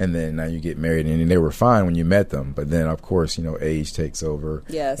 right, and then now you get married and they were fine when you met them, but then of course, age takes over.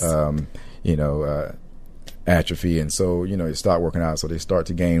 Yes. Atrophy, and so you start working out, so they start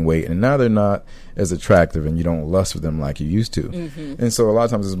to gain weight, and now they're not as attractive, and you don't lust for them like you used to. And so a lot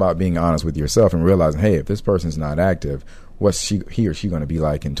of times it's about being honest with yourself and realizing, hey, if this person's not active, what's he or she going to be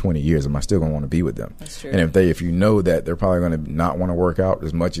like in 20 years? Am I still going to want to be with them? That's true. And if you know that they're probably going to not want to work out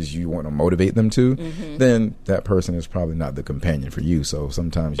as much as you want to motivate them to, then that person is probably not the companion for you. So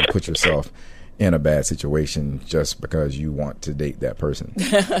sometimes you put yourself in a bad situation just because you want to date that person.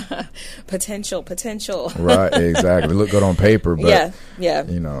 Potential. Right, exactly. Look good on paper, but yeah.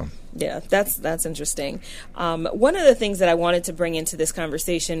 Yeah, that's interesting. One of the things that I wanted to bring into this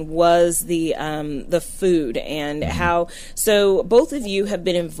conversation was the food and how. So both of you have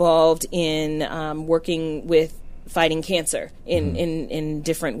been involved in working with fighting cancer in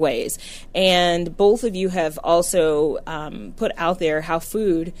different ways, and both of you have also put out there how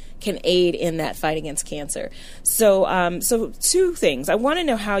food can aid in that fight against cancer. So two things. I want to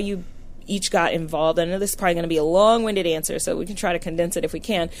know how you each got involved. I know this is probably going to be a long-winded answer, so we can try to condense it if we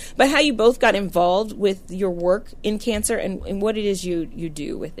can, but how you both got involved with your work in cancer and what it is you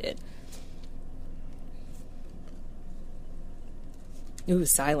do with it. Ooh,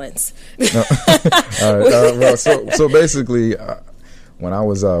 silence. All right. So basically, when I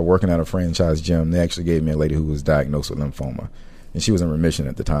was working at a franchise gym, they actually gave me a lady who was diagnosed with lymphoma, and she was in remission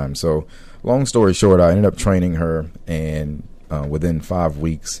at the time. So long story short, I ended up training her, and within 5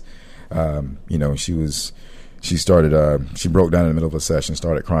 weeks, she broke down in the middle of a session,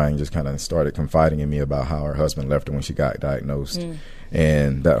 started crying, just kind of started confiding in me about how her husband left her when she got diagnosed.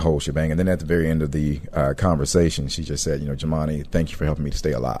 And that whole shebang. And then at the very end of the conversation, she just said, Jumani, thank you for helping me to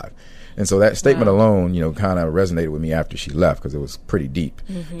stay alive. And so that statement alone, kind of resonated with me after she left, because it was pretty deep.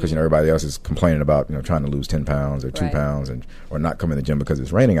 Because, everybody else is complaining about, trying to lose 10 pounds or 2 pounds or not coming to the gym because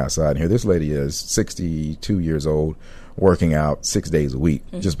it's raining outside. And here this lady is 62 years old, working out 6 days a week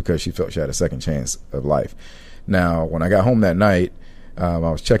just because she felt she had a second chance of life. Now, when I got home that night, I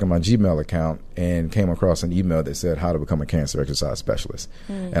was checking my Gmail account and came across an email that said how to become a cancer exercise specialist.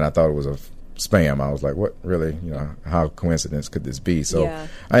 And I thought it was a spam. I was like, what, really? How coincidence could this be? So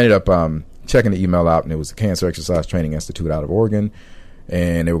I ended up checking the email out, and it was the Cancer Exercise Training Institute out of Oregon,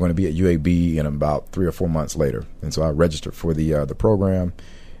 and they were going to be at UAB in about 3 or 4 months later. And so I registered for the program,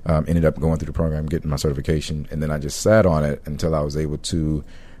 ended up going through the program, getting my certification, and then I just sat on it until I was able to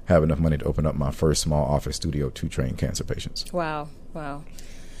have enough money to open up my first small office studio to train cancer patients. Wow.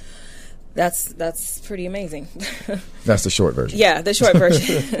 That's pretty amazing. That's the short version. Yeah, the short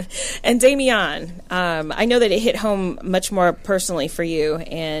version. And Damian, I know that it hit home much more personally for you,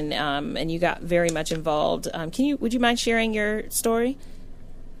 and you got very much involved. Would you mind sharing your story?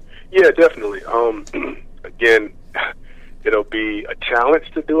 Yeah, definitely. Again, it'll be a challenge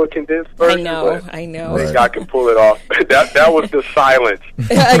to do a condensed version. I know. I think I can pull it off. That was the silence.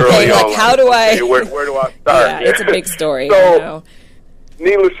 Okay, like how do I? Okay, where do I start? Yeah, it's a big story. So,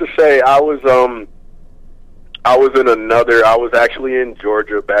 needless to say, I was actually in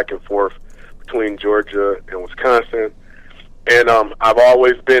Georgia, back and forth between Georgia and Wisconsin, and I've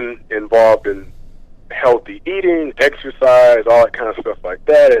always been involved in healthy eating, exercise, all that kind of stuff like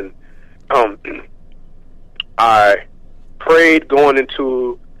that, and I prayed going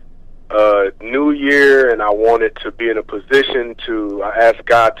into a new year, and I wanted to be in a position I asked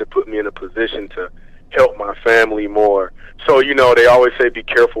God to put me in a position to help my family more. So, you know, they always say be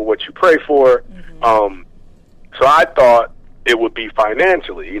careful what you pray for. So I thought it would be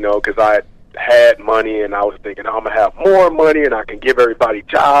financially, you know, because I had money and I was thinking I'm going to have more money and I can give everybody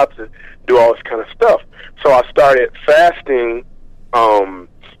jobs and do all this kind of stuff. So I started fasting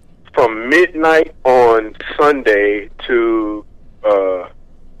from midnight on Sunday to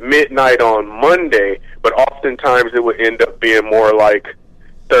midnight on Monday, but oftentimes it would end up being more like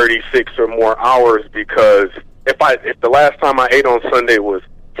 36 or more hours, because if the last time I ate on Sunday was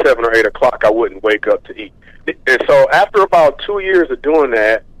 7 or 8 o'clock, I wouldn't wake up to eat. And so after about 2 years of doing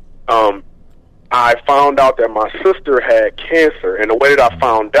that, I found out that my sister had cancer. And the way that I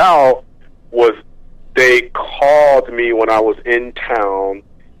found out was they called me when I was in town,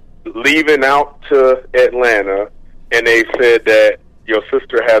 leaving out to Atlanta, and they said that your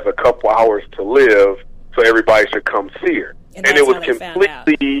sister has a couple hours to live, so everybody should come see her. And it was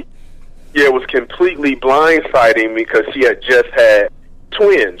completely, it was completely blindsiding, because she had just had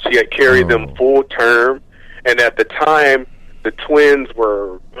twins. She had carried them full term, and at the time, the twins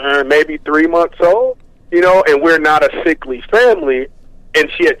were maybe 3 months old, you know, and we're not a sickly family, and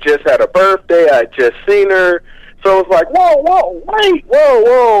she had just had a birthday. I had just seen her. So it was like, whoa, wait,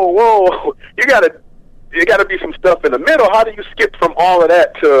 whoa. You gotta be some stuff in the middle. How do you skip from all of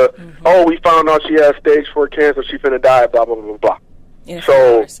that to, oh, we found out she has stage 4 cancer, she's finna die, blah, blah, blah, blah.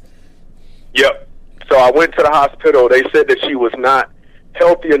 So, yep. So I went to the hospital. They said that she was not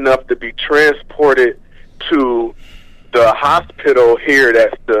healthy enough to be transported to the hospital here.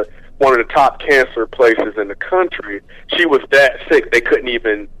 That's one of the top cancer places in the country. She was that sick, they couldn't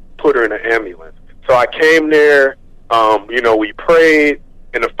even put her in an ambulance. So I came there, you know, we prayed,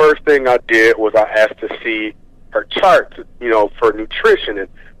 and the first thing I did was I asked to see her charts, you know, for nutrition and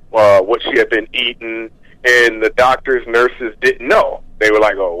what she had been eating, and the doctors, nurses didn't know. They were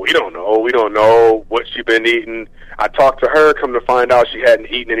like, oh, we don't know what she'd been eating. I talked to her, come to find out she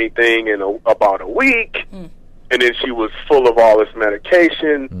hadn't eaten anything in about a week, and then she was full of all this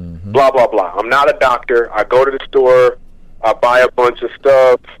medication, blah, blah, blah. I'm not a doctor. I go to the store, I buy a bunch of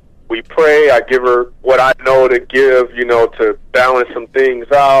stuff, we pray, I give her what I know to give, you know, to balance some things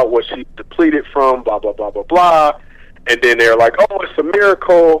out, what she's depleted from, blah, blah, blah, blah, blah. And then they're like, oh, it's a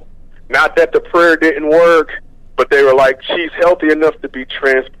miracle. Not that the prayer didn't work, but they were like, she's healthy enough to be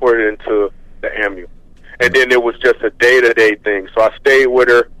transported into the ambulance. And then it was just a day-to-day thing. So I stayed with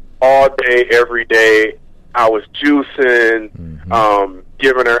her all day, every day. I was juicing,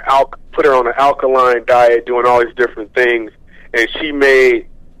 giving her, put her on an alkaline diet, doing all these different things. And she made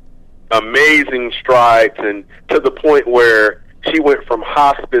amazing strides, and to the point where she went from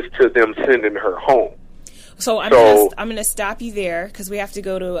hospice to them sending her home. So I'm going to stop you there, because we have to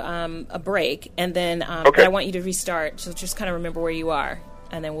go to a break, and then but I want you to restart. So just kind of remember where you are,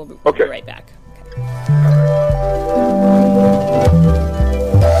 and then we'll be right back. Okay.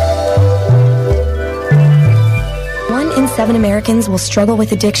 1 in 7 Americans will struggle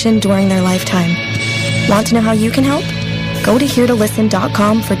with addiction during their lifetime. Want to know how you can help? Go to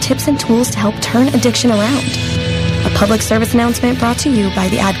heretolisten.com for tips and tools to help turn addiction around. A public service announcement brought to you by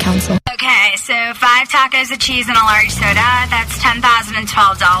the Ad Council. Okay, so 5 tacos of cheese and a large soda. That's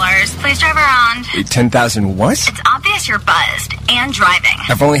 $10,012. Please drive around. Wait, 10,000 what? It's obvious you're buzzed and driving.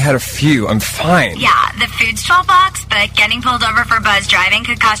 I've only had a few. I'm fine. Yeah, the food's $12, but getting pulled over for buzz driving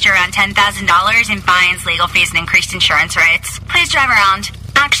could cost you around $10,000 in fines, legal fees, and increased insurance rates. Please drive around.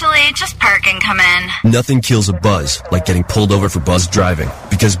 Actually, just park and come in. Nothing kills a buzz like getting pulled over for buzz driving,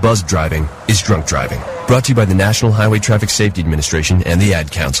 because buzz driving is drunk driving. Brought to you by the National Highway Traffic Safety Administration and the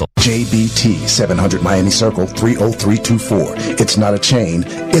Ad Council. JBT 700 Miami Circle 30324. It's not a chain,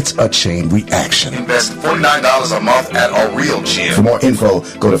 it's a chain reaction. Invest $49 a month at a real gym. For more info,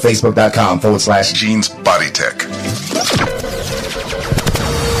 go to facebook.com/Gene's Body Tech.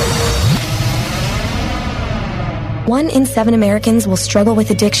 One in 7 Americans will struggle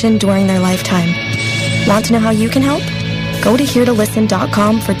with addiction during their lifetime. Want to know how you can help? Go to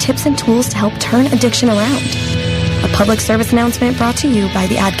heretolisten.com for tips and tools to help turn addiction around. A public service announcement brought to you by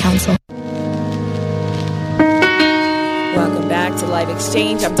the Ad Council. Welcome back to Live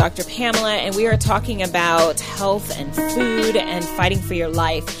Exchange. I'm Dr. Pamela, and we are talking about health and food and fighting for your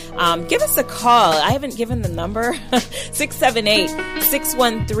life. Give us a call. I haven't given the number.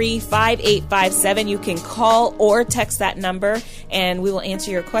 678-613-5857. You can call or text that number, and we will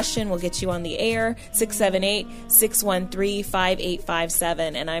answer your question. We'll get you on the air.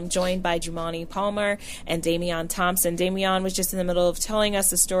 678-613-5857. And I'm joined by Jumani Palmer and Damian Thompson. Damian was just in the middle of telling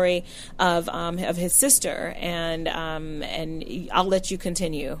us the story of his sister, and I'll let you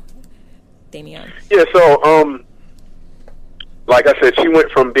continue, Damian. Yeah, so like I said, she went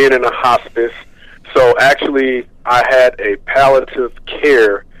from being in a hospice. So actually, I had a palliative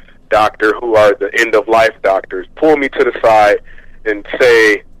care doctor, who are the end-of-life doctors, pull me to the side and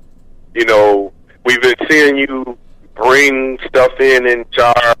say, you know, we've been seeing you bring stuff in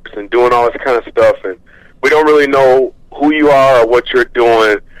jars and doing all this kind of stuff, and we don't really know who you are or what you're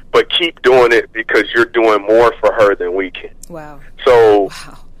doing, but keep doing it because you're doing more for her than we can. Wow. So,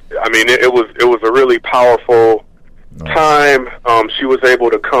 I mean, it was a really powerful time. She was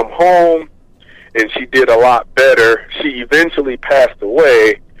able to come home, and she did a lot better. She eventually passed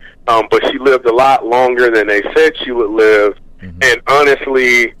away, but she lived a lot longer than they said she would live. And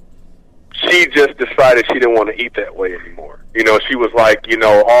honestly, she just decided she didn't want to eat that way anymore. You know, she was like, you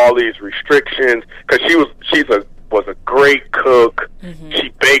know, all these restrictions, because she was a great cook. She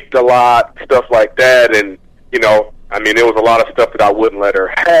baked a lot, stuff like that, and, you know, I mean, there was a lot of stuff that I wouldn't let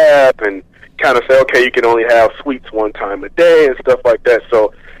her have, and kind of say, okay, you can only have sweets one time a day and stuff like that.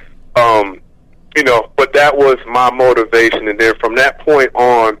 So, you know, but that was my motivation, and then from that point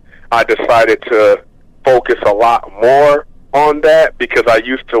on, I decided to focus a lot more on that, because I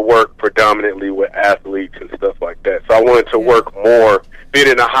used to work predominantly with athletes and stuff like that. So I wanted to work more, being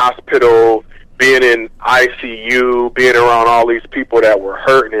in a hospital, being in ICU, being around all these people that were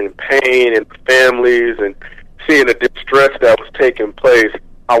hurting and in pain, and families, and seeing the distress that was taking place.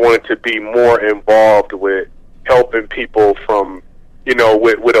 I wanted to be more involved with helping people from, you know,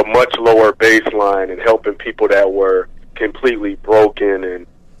 with a much lower baseline, and helping people that were completely broken and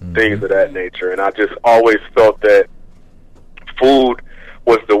things of that nature. And I just always felt that food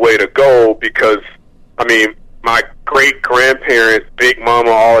was the way to go, because, I mean, my great-grandparents, Big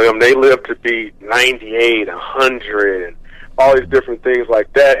Mama, all of them, they lived to be 98, 100, and all these different things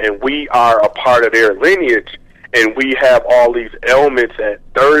like that, and we are a part of their lineage, and we have all these ailments at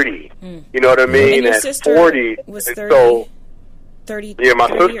 30, you know what I mean, at 40. Was and 30, so, 30, yeah, my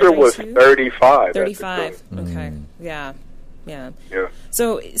 30 sister was 35. 35, okay, yeah. Yeah.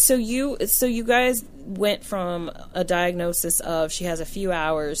 So you guys went from a diagnosis of she has a few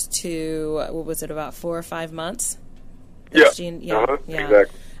hours to, what was it, about 4 or 5 months? Yeah. Yeah.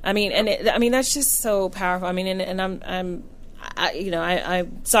 Exactly. I mean, and that's just so powerful. I mean, and I'm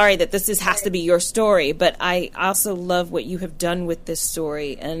sorry that this has to be your story, but I also love what you have done with this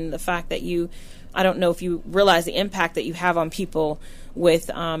story, and the fact that I don't know if you realize the impact that you have on people with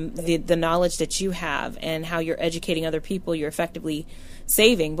the knowledge that you have, and how you're educating other people. You're effectively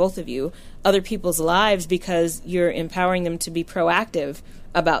saving, both of you, other people's lives, because you're empowering them to be proactive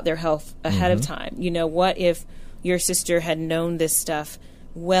about their health ahead of time. You know, what if your sister had known this stuff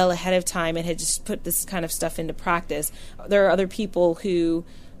well ahead of time and had just put this kind of stuff into practice? There are other people who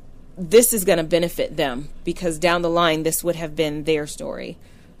this is going to benefit them, because down the line this would have been their story.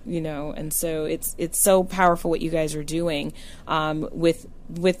 You know, and so it's so powerful what you guys are doing with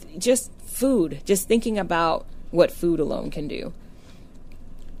just food, just thinking about what food alone can do.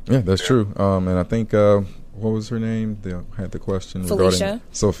 Yeah, that's true. And I think what was her name? They had the question Felicia.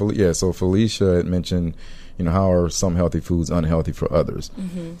 Regarding, so Felicia had mentioned, you know, how are some healthy foods unhealthy for others?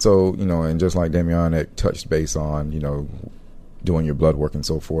 So, you know, and just like Damian had touched base on, you know, doing your blood work and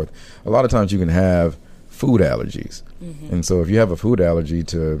so forth, a lot of times you can have food allergies. And so if you have a food allergy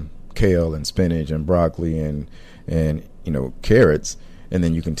to kale and spinach and broccoli and you know, carrots, and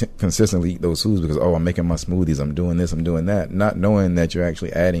then you can consistently eat those foods because, oh, I'm making my smoothies, I'm doing this, I'm doing that, not knowing that you're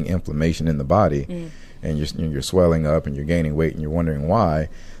actually adding inflammation in the body, and you're swelling up and you're gaining weight and you're wondering why,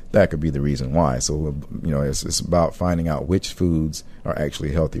 that could be the reason why. So, you know, it's about finding out which foods are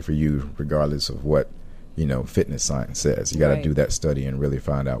actually healthy for you, regardless of what, you know, fitness science says. You got to do that study and really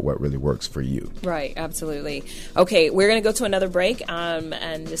find out what really works for you. Right, absolutely. Okay, we're going to go to another break,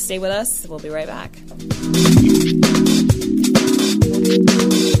 and just stay with us. We'll be right back.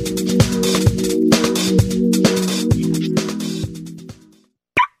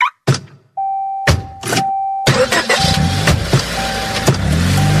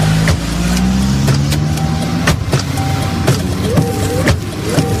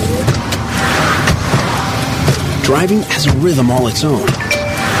 Driving has a rhythm all its own.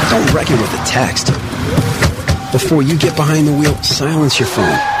 Don't wreck it with a text. Before you get behind the wheel, silence your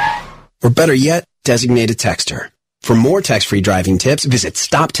phone. Or better yet, designate a texter. For more text-free driving tips, visit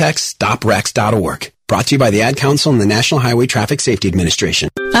StopTextStopWrecks.org. Brought to you by the Ad Council and the National Highway Traffic Safety Administration.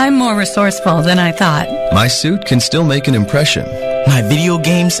 I'm more resourceful than I thought. My suit can still make an impression. My video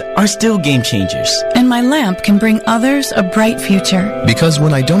games are still game changers. And my lamp can bring others a bright future. Because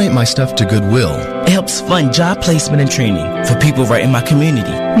when I donate my stuff to Goodwill, it helps fund job placement and training for people right in my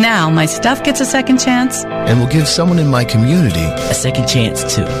community. Now my stuff gets a second chance. And will give someone in my community a second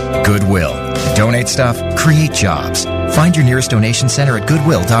chance too. Goodwill. Donate stuff, create jobs. Find your nearest donation center at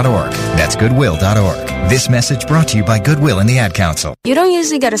goodwill.org. That's goodwill.org. This message brought to you by Goodwill and the Ad Council. You don't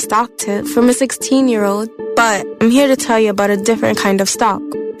usually get a stock tip from a 16-year-old, but I'm here to tell you about a different kind of stock.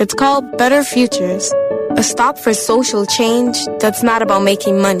 It's called Better Futures, a stock for social change that's not about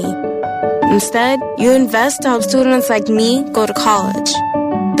making money. Instead, you invest to help students like me go to college.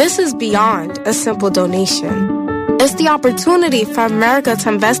 This is beyond a simple donation. It's the opportunity for America to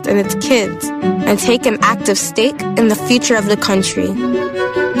invest in its kids and take an active stake in the future of the country.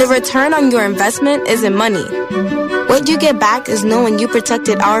 The return on your investment isn't money. What you get back is knowing you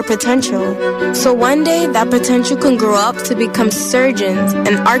protected our potential. So one day, that potential can grow up to become surgeons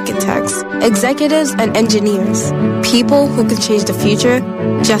and architects, executives and engineers, people who can change the future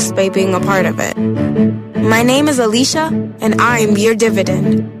just by being a part of it. My name is Alicia, and I'm your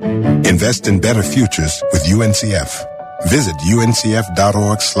dividend. Invest in better futures with UNCF. Visit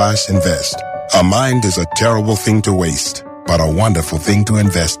uncf.org/invest. A mind is a terrible thing to waste, but a wonderful thing to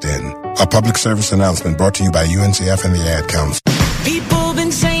invest in. A public service announcement brought to you by UNCF and the Ad Council. People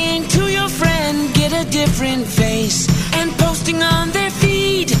been saying to your friend, get a different face, and posting on their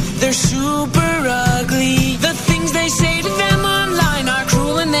feed, they're super ugly. The things they say to them online are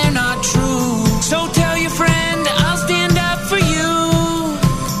cruel and they're not true. So tell your friend, I'll stand up for you.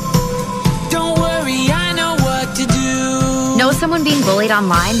 Don't worry, I know what to do. Know someone being bullied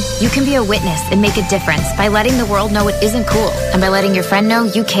online? You can be a witness and make a difference by letting the world know it isn't cool and by letting your friend know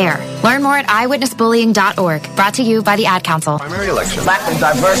you care. Learn more at eyewitnessbullying.org. Brought to you by the Ad Council. Primary election. Lack of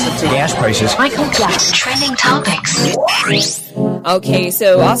diversity. Gas prices. Michael Jackson. Trending topics. Okay,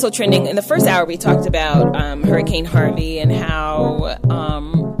 so also trending in the first hour, we talked about Hurricane Harvey and how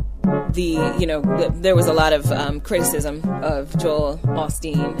there was a lot of criticism of Joel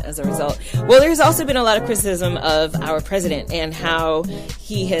Osteen as a result. Well, there's also been a lot of criticism of our president and how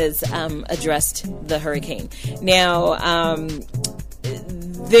he has addressed the hurricane. Now,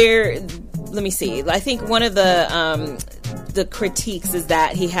 let me see. I think one of the critiques is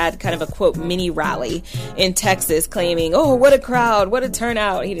that he had kind of a, quote, mini rally in Texas claiming, oh, what a crowd, what a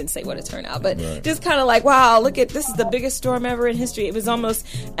turnout. He didn't say what a turnout, but just kind of like, wow, look at, this is the biggest storm ever in history. It was almost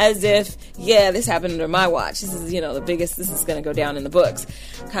as if, yeah, this happened under my watch. This is, the biggest, this is going to go down in the books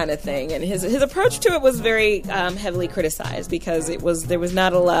kind of thing. And his approach to it was very heavily criticized because there was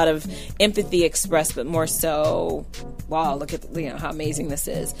not a lot of empathy expressed, but more so, wow, look at, how amazing this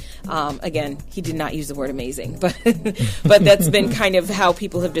is. Again, he did not use the word amazing, but that's been kind of how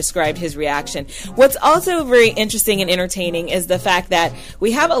people have described his reaction. What's also very interesting and entertaining is the fact that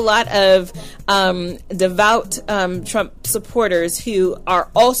we have a lot of devout Trump supporters who are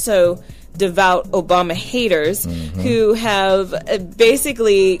also devout Obama haters who have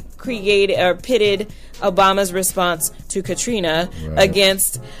basically created or pitted Obama's response to Katrina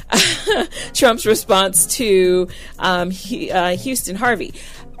against Trump's response to Houston Harvey.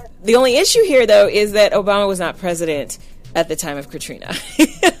 The only issue here, though, is that Obama was not president at the time of Katrina.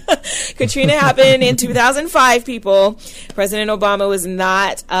 Katrina happened in 2005, people. President Obama was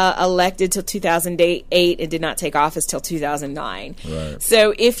not elected till 2008 and did not take office till 2009. Right.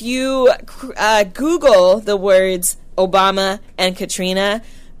 So if you Google the words Obama and Katrina,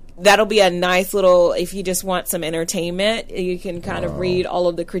 that'll be a nice little, if you just want some entertainment, you can kind of read all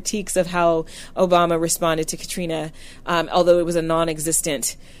of the critiques of how Obama responded to Katrina, although it was a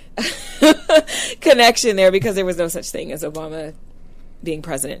non-existent connection there because there was no such thing as Obama being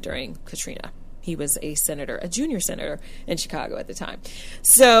president during Katrina. He was a senator, a junior senator in Chicago at the time.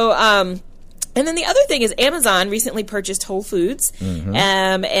 So, and then the other thing is Amazon recently purchased Whole Foods,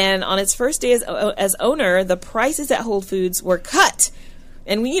 and on its first day as owner, the prices at Whole Foods were cut.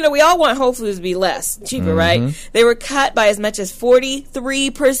 And we all want Whole Foods to be cheaper, right? They were cut by as much as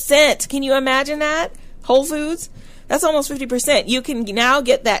 43%. Can you imagine that? Whole Foods? That's almost 50%. You can now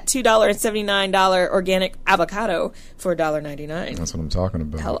get that $2.79 organic avocado for $1.99. That's what I'm talking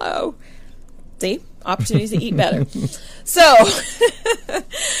about. Hello. See? Opportunities to eat better. So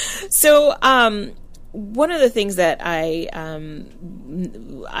one of the things that I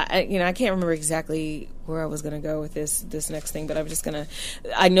can't remember exactly where I was going to go with this next thing, but I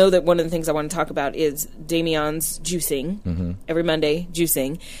know that one of the things I want to talk about is Damian's juicing, every Monday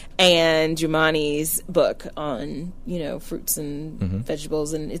juicing, and Jumani's book on, fruits and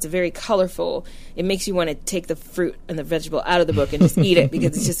vegetables, and it's a very colorful, it makes you want to take the fruit and the vegetable out of the book and just eat it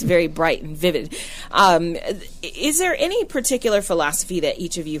because it's just very bright and vivid. Is there any particular philosophy that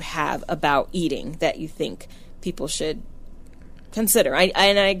each of you have about eating that you think people should consider? I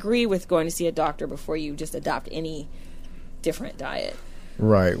agree with going to see a doctor before you just adopt any different diet.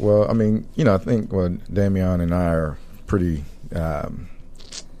 Right. Well, I mean, I think Damian and I are pretty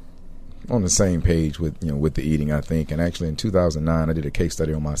on the same page with with the eating, I think. And actually, in 2009, I did a case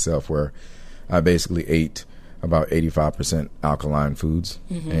study on myself where I basically ate about 85% alkaline foods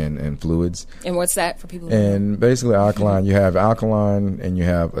and fluids. And what's that for people? And basically, alkaline, you have alkaline and you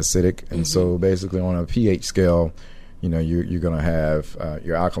have acidic. And so basically, on a pH scale, you're going to have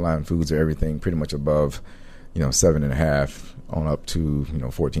your alkaline foods are everything pretty much above 7.5 on up to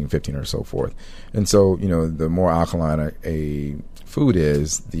 14, 15 or so forth. And so the more alkaline a food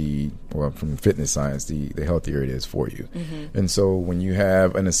is, from fitness science, the healthier it is for you. And so when you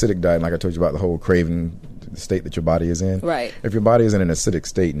have an acidic diet, like I told you about the whole craving state that your body is in, right? If your body is in an acidic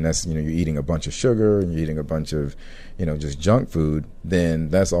state, and that's you're eating a bunch of sugar and you're eating a bunch of just junk food, then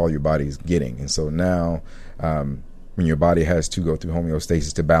that's all your body's getting. And so now when your body has to go through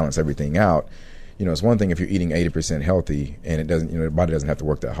homeostasis to balance everything out, it's one thing if you're eating 80% healthy and it doesn't, the body doesn't have to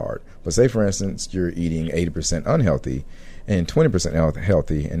work that hard. But say, for instance, you're eating 80% unhealthy and 20%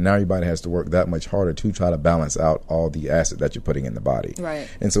 healthy, and now your body has to work that much harder to try to balance out all the acid that you're putting in the body. Right.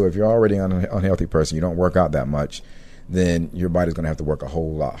 And so if you're already an unhealthy person, you don't work out that much, then your body's going to have to work a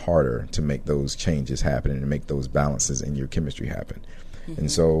whole lot harder to make those changes happen and to make those balances in your chemistry happen.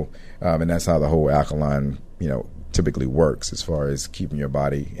 And so, and that's how the whole alkaline, typically works as far as keeping your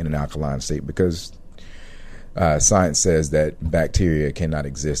body in an alkaline state, because science says that bacteria cannot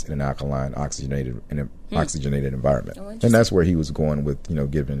exist in an alkaline, oxygenated environment. And that's where he was going with,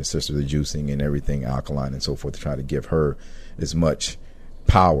 giving his sister the juicing and everything alkaline and so forth, to try to give her as much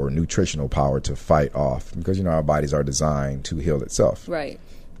power, nutritional power, to fight off, because, our bodies are designed to heal itself. Right.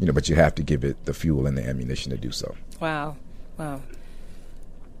 But you have to give it the fuel and the ammunition to do so. Wow.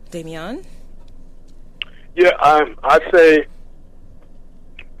 Damian? Yeah, I'd say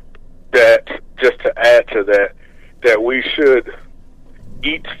that, just to add to that we should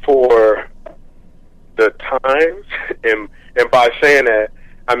eat for the times, and by saying that,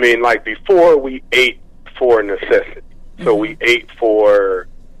 I mean, like, before we ate for necessity. So we ate for,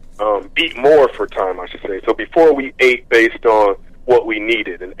 eat more for time, I should say. So before we ate based on what we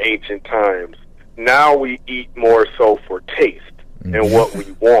needed in ancient times, now we eat more so for taste and what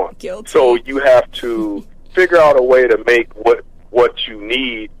we want. Guilty. So you have to figure out a way to make what you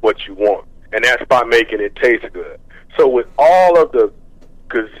need, what you want. And that's by making it taste good. So with all of the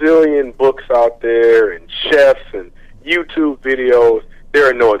gazillion books out there and chefs and YouTube videos, there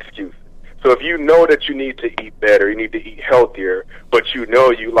are no excuses. So if you know that you need to eat better, you need to eat healthier, but you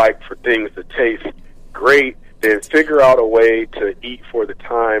like for things to taste great, then figure out a way to eat for the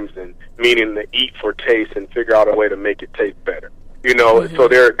times, and meaning to eat for taste, and figure out a way to make it taste better. So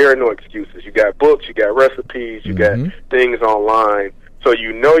there are no excuses. You got books, you got recipes, you got things online. So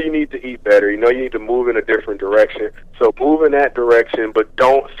you need to eat better. You need to move in a different direction. So move in that direction, but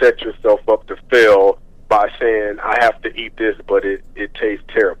don't set yourself up to fail by saying, I have to eat this, but it tastes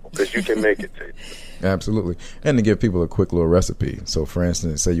terrible, because you can make it taste good. Absolutely. And to give people a quick little recipe. So, for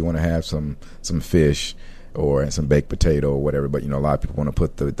instance, say you want to have some fish or some baked potato or whatever, but, a lot of people want to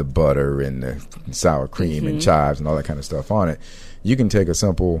put the butter and the sour cream and chives and all that kind of stuff on it. You can take a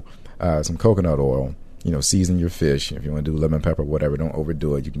simple, some coconut oil, season your fish. If you want to do lemon pepper, whatever, don't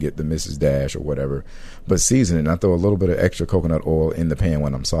overdo it. You can get the Mrs. Dash or whatever, but season it. And I throw a little bit of extra coconut oil in the pan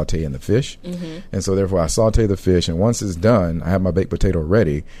when I'm sauteing the fish. And so therefore I saute the fish, and once it's done, I have my baked potato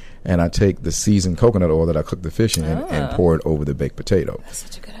ready, and I take the seasoned coconut oil that I cooked the fish in and pour it over the baked potato. That's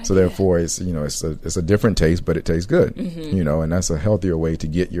such a good idea. So therefore it's it's a different taste, but it tastes good. And that's a healthier way to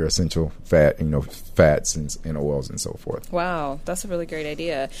get your essential fats and oils and so forth. Wow, that's a really great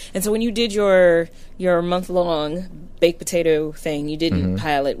idea. And so when you did your month-long baked potato thing, you didn't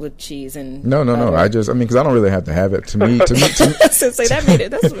pile it with cheese and No. Because I don't really have to have it. To me, so say that made it.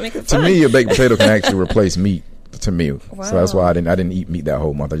 That's what makes it fun. To me, a baked potato can actually replace meat. To me, wow. So that's why I didn't eat meat that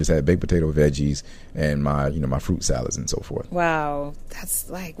whole month. I just had baked potato, veggies, and my my fruit salads and so forth. Wow, that's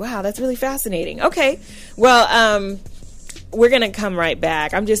really fascinating. Okay, well, we're gonna come right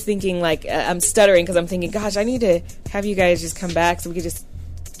back. I'm just thinking, I'm stuttering because I'm thinking, gosh, I need to have you guys just come back so we can just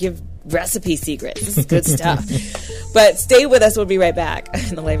give recipe secrets. This is good stuff. But stay with us. We'll be right back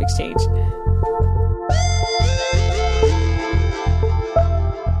in the Life Exchange.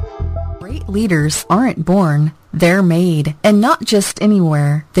 Great leaders aren't born. They're made, and not just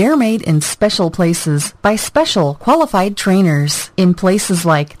anywhere. They're made in special places by special qualified trainers in places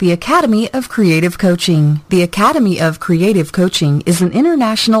like the Academy of Creative Coaching. The Academy of Creative Coaching is an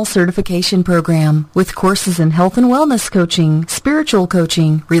international certification program with courses in health and wellness coaching, spiritual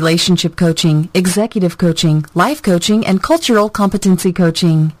coaching, relationship coaching, executive coaching, life coaching, and cultural competency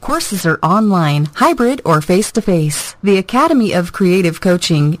coaching. Courses are online, hybrid, or face-to-face. The Academy of Creative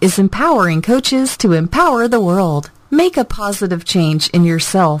Coaching is empowering coaches to empower the world. Make a positive change in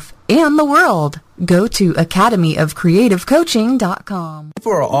yourself and the world. Go to academyofcreativecoaching.com.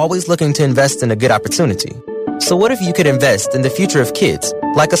 People are always looking to invest in a good opportunity. So what if you could invest in the future of kids,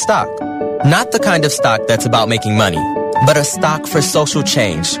 like a stock? Not the kind of stock that's about making money, but a stock for social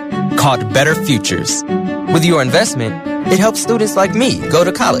change called Better Futures. With your investment, it helps students like me go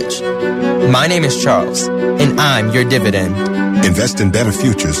to college. My name is Charles, and I'm your dividend. Invest in better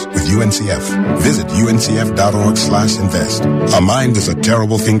futures with UNCF. Visit uncf.org/invest. A mind is a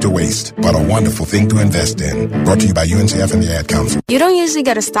terrible thing to waste, but a wonderful thing to invest in. Brought to you by UNCF and the Ad Council. You don't usually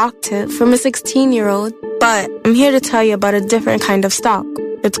get a stock tip from a 16-year-old, but I'm here to tell you about a different kind of stock.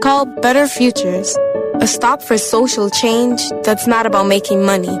 It's called Better Futures, a stock for social change that's not about making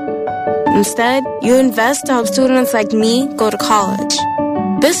money. Instead, you invest to help students like me go to college.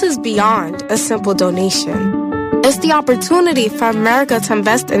 This is beyond a simple donation. It's the opportunity for America to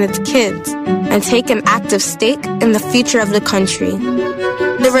invest in its kids and take an active stake in the future of the country.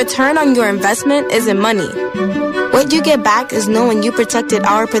 The return on your investment isn't money. What you get back is knowing you protected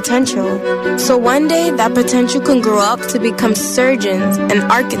our potential. So one day, that potential can grow up to become surgeons and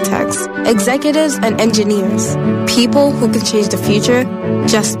architects, executives and engineers, people who can change the future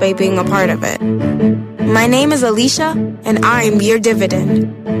just by being a part of it. My name is Alicia, and I'm your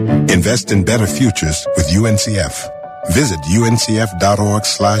dividend. Invest in better futures with UNCF. Visit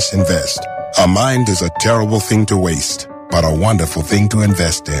uncf.org/invest. A mind is a terrible thing to waste, but a wonderful thing to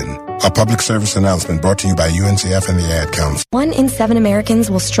invest in. A public service announcement brought to you by UNCF and the Ad Council. 1 in 7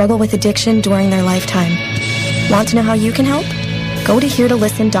 Americans will struggle with addiction during their lifetime. Want to know how you can help? Go to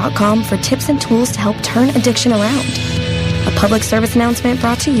heretolisten.com for tips and tools to help turn addiction around. A public service announcement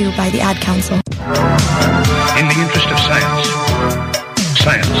brought to you by the Ad Council. In the interest of science.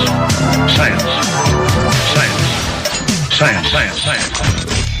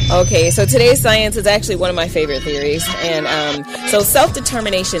 Okay, so today's science is actually one of my favorite theories. And so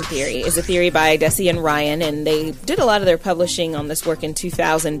self-determination theory is a theory by Deci and Ryan, and they did a lot of their publishing on this work in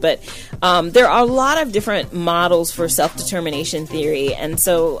 2000. But there are a lot of different models for self-determination theory. And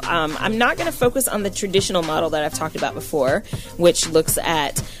so I'm not going to focus on the traditional model that I've talked about before, which looks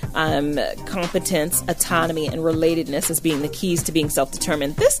at competence, autonomy, and relatedness as being the keys to being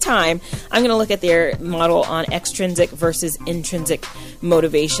self-determined. This time, I'm going to look at their model on extrinsic versus intrinsic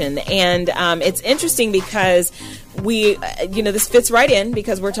motivation. And it's interesting because this fits right in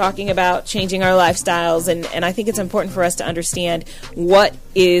because we're talking about changing our lifestyles. And I think it's important for us to understand what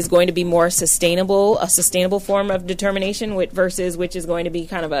is going to be more sustainable, a sustainable form of determination versus which is going to be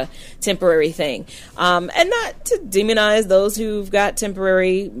kind of a temporary thing. And not to demonize those who've got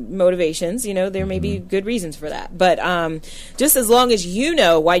temporary motivations. There may be good reasons for that. But just as long as you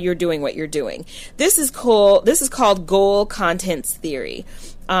know why you're doing what you're doing. This is called goal contents theory.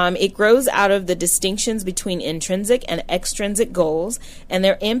 It grows out of the distinctions between intrinsic and extrinsic goals and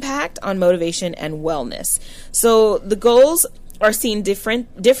their impact on motivation and wellness. So the goals are seen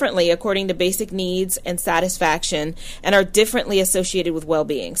differently according to basic needs and satisfaction and are differently associated with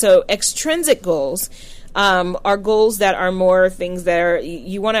well-being. So extrinsic goals are goals that are more things that are,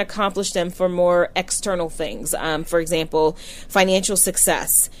 you want to accomplish them for more external things. For example, financial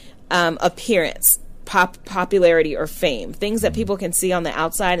success, appearance, popularity or fame, things that people can see on the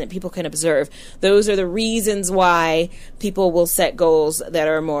outside and that people can observe. Those are the reasons why people will set goals that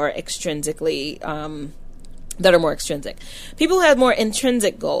are more extrinsically People who have more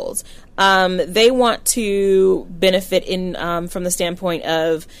intrinsic goals. They want to benefit from the standpoint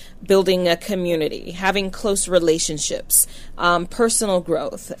of building a community, having close relationships, personal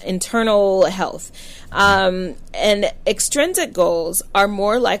growth, internal health. And extrinsic goals are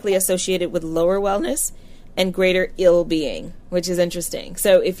more likely associated with lower wellness and greater ill-being, which is interesting.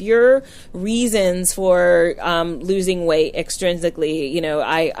 So if your reasons for losing weight extrinsically,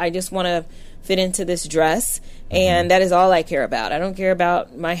 I just want to fit into this dress, and that is all I care about. I don't care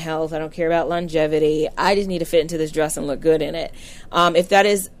about my health. I don't care about longevity. I just need to fit into this dress and look good in it. If that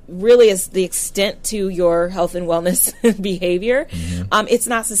is really the extent to your health and wellness behavior, it's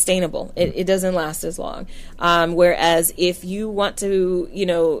not sustainable. It doesn't last as long. Whereas if you want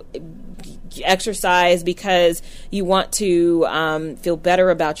to, exercise because you want to feel better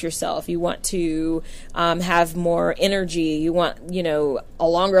about yourself, you want to have more energy, you want a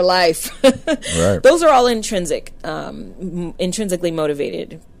longer life. Right. Those are all intrinsically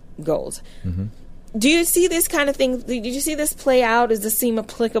motivated goals. Do you see this kind of thing? Did you see this play out? Does this seem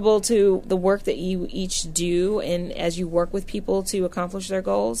applicable to the work that you each do and as you work with people to accomplish their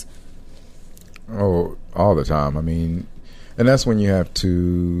goals? Oh, all the time. I mean, and that's when you have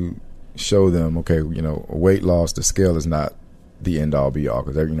to show them, okay, weight loss, the scale is not the end all be all,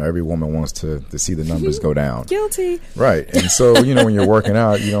 because every woman wants to see the numbers go down. Guilty. Right. And so, when you're working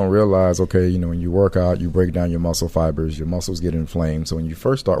out, you don't realize, okay, when you work out, you break down your muscle fibers, your muscles get inflamed. So when you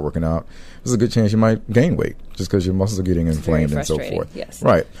first start working out, there's a good chance you might gain weight just because your muscles are getting inflamed and so forth. Yes.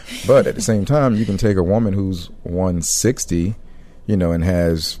 Right. But at the same time, you can take a woman who's 160, and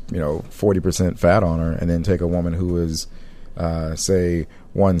has, 40% fat on her, and then take a woman who is, say,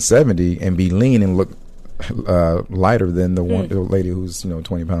 170 and be lean and look lighter than the lady who's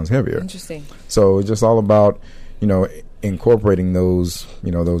 20 pounds heavier. Interesting. So it's just all about incorporating those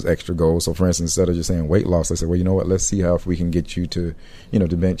those extra goals. So for instance, instead of just saying weight loss, I said, well, you know what, let's see how if we can get you to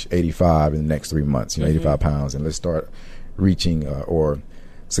to bench 85 in the next 3 months, 85 pounds, and let's start reaching or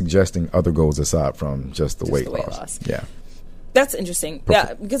suggesting other goals aside from just the weight loss. Yeah, that's interesting.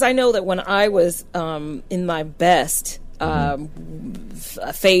 Yeah, because I know that when I was in my best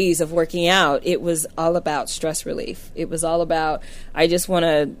phase of working out, it was all about stress relief. It was all about, I just want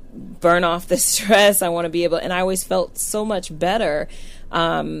to burn off the stress. I want to be able, and I always felt so much better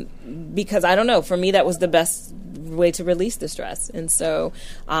because I don't know, for me that was the best way to release the stress. And so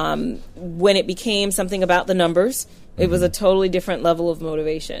when it became something about the numbers, it was a totally different level of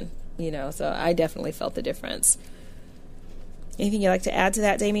motivation, so I definitely felt the difference. Anything you'd like to add to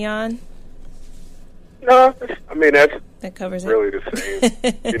that, Damian? No, I mean that covers really it.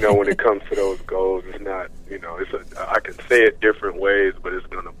 The same. When it comes to those goals, it's not. I can say it different ways, but it's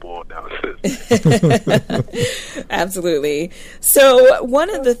going to boil down to this. Absolutely. So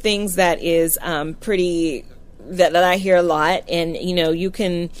one of the things that is pretty that I hear a lot, and you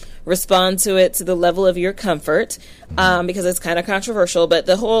can respond to it to the level of your comfort, because it's kind of controversial, but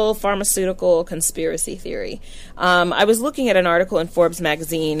the whole pharmaceutical conspiracy theory. I was looking at an article in Forbes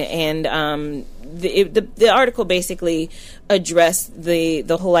magazine, and the article basically addressed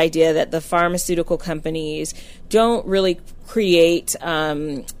the whole idea that the pharmaceutical companies don't really create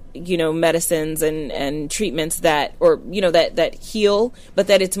medicines and treatments that heal, but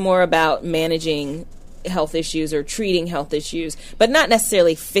that it's more about managing health issues or treating health issues, but not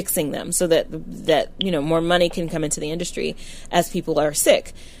necessarily fixing them, so that more money can come into the industry as people are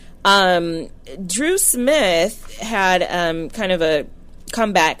sick. Drew Smith had kind of a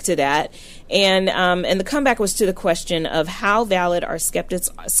comeback to that, and the comeback was to the question of how valid are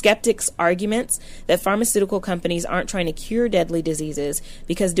skeptics' arguments that pharmaceutical companies aren't trying to cure deadly diseases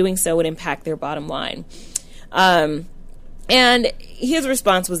because doing so would impact their bottom line. And his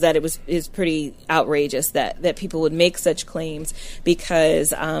response was that is pretty outrageous that people would make such claims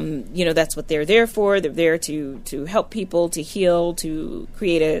because, that's what they're there for. They're there to help people, to heal, to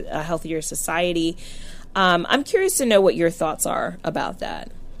create a healthier society. I'm curious to know what your thoughts are about that.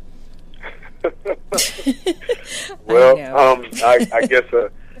 Well, I guess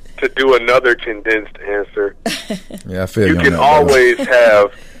to do another condensed answer, yeah, I feel you can always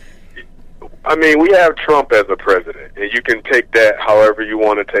have. I mean, we have Trump as a president, and you can take that however you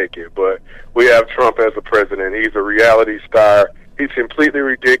want to take it, but we have Trump as a president. He's a reality star. He's completely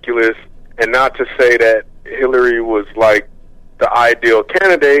ridiculous, and not to say that Hillary was like the ideal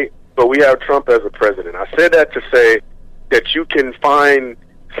candidate, but we have Trump as a president. I said that to say that you can find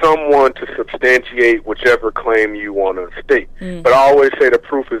someone to substantiate whichever claim you want to state. But I always say the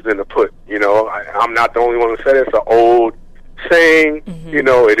proof is in the pudding. I'm not the only one to say that. It's an old saying,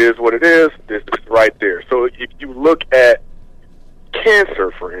 it is what it is. This is right there. So if you look at cancer,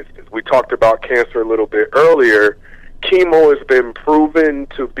 for instance, we talked about cancer a little bit earlier. Chemo has been proven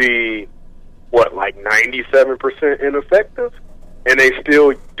to be, 97% ineffective? And they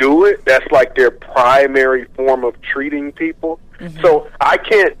still do it? That's like their primary form of treating people? So I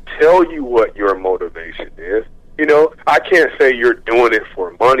can't tell you what your motivation is. I can't say you're doing it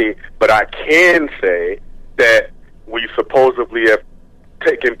for money, but I can say that we supposedly have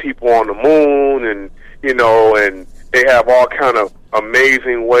taken people on the moon and, and they have all kind of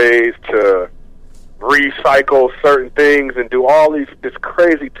amazing ways to recycle certain things and do all this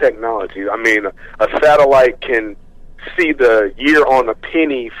crazy technology. I mean, a satellite can see the year on a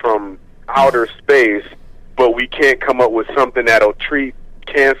penny from outer space, but we can't come up with something that'll treat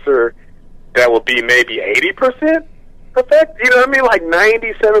cancer that will be maybe 80% effective. You know what I mean? Like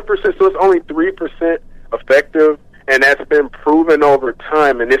 97%, so it's only 3% effective. And that's been proven over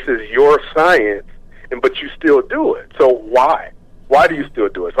time, and this is your science, but you still do it. So why? Why do you still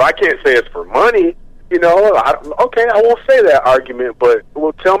do it? So I can't say it's for money. I won't say that argument, but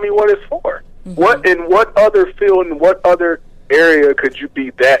tell me what it's for. What other field, in what other area could you be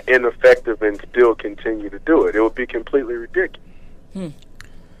that ineffective and still continue to do it? It would be completely ridiculous.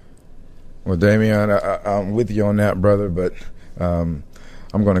 Well, Damian, I'm with you on that, brother, but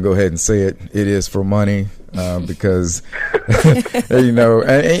I'm going to go ahead and say it. It is for money because, you know,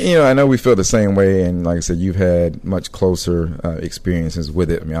 and, you know, I know we feel the same way. And like I said, you've had much closer experiences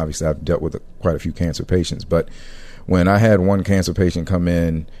with it. I mean, obviously, I've dealt with quite a few cancer patients. But when I had one cancer patient come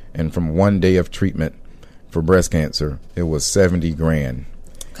in, and from one day of treatment for breast cancer, it was $70,000.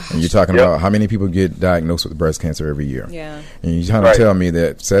 And you're talking about how many people get diagnosed with breast cancer every year. Yeah. And you're trying to tell me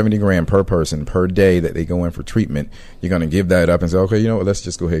that $70,000 per person per day that they go in for treatment, you're going to give that up and say, okay, you know what, let's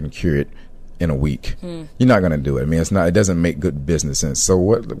just go ahead and cure it in a week. You're not going to do it. I mean, it doesn't make good business sense. So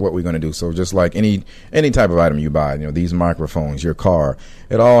what we're going to do? So just like any type of item you buy, you know, these microphones, your car,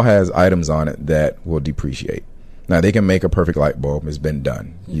 it all has items on it that will depreciate. Now, they can make a perfect light bulb. It's been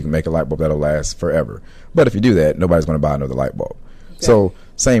done. You can make a light bulb that'll last forever. But if you do that, nobody's going to buy another light bulb. Okay. So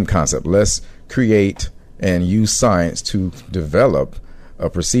same concept. Let's create and use science to develop a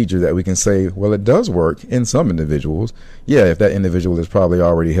procedure that we can say, well, it does work in some individuals. Yeah, if that individual is probably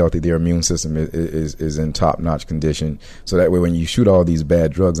already healthy, their immune system is in top-notch condition. So that way when you shoot all these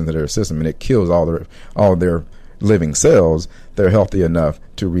bad drugs into their system and it kills all their living cells, they're healthy enough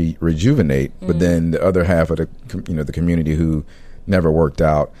to rejuvenate. But then the other half of the community who never worked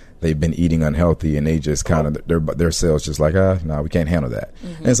out, they've been eating unhealthy, and they just kind of their cells just like, no, we can't handle that.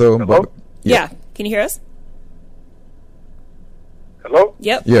 And so, yeah, can you hear us? Hello?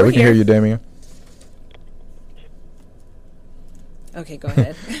 Yep. Yeah, we can hear you, Damien. Okay, go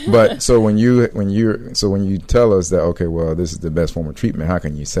ahead. But so when you tell us that, okay, well, this is the best form of treatment, how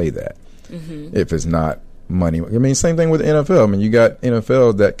can you say that if it's not money? I mean, same thing with the NFL. I mean, you got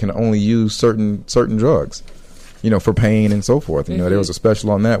NFL that can only use certain drugs, you know, for pain and so forth. You know, there was a special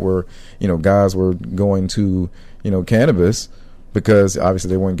on that where, you know, guys were going to, you know, cannabis because obviously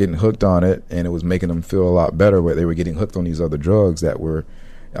they weren't getting hooked on it, and it was making them feel a lot better, but they were getting hooked on these other drugs that were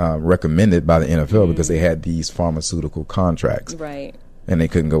recommended by the NFL because they had these pharmaceutical contracts. Right. And they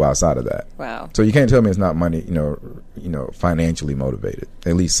couldn't go outside of that. Wow. So you can't tell me it's not money, you know, financially motivated,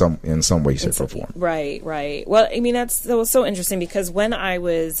 at least in some way, shape, or form. Right. Well, I mean, that was so interesting because when I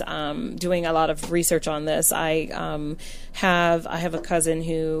was doing a lot of research on this, I have a cousin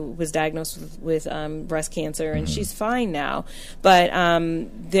who was diagnosed with breast cancer, and she's fine now. But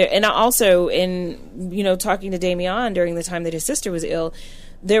and also in, you know, talking to Damien during the time that his sister was ill,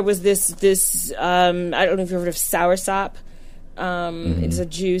 there was this I don't know if you've heard of soursop. It's a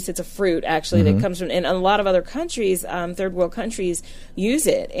juice, it's a fruit actually that comes from, and a lot of other countries, third world countries, use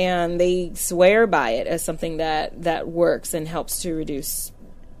it, and they swear by it as something that works and helps to reduce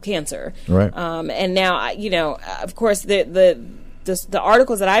cancer. Right. And now, you know, of course, the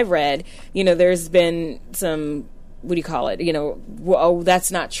articles that I've read, you know, there's been some, what do you call it? You know, oh, that's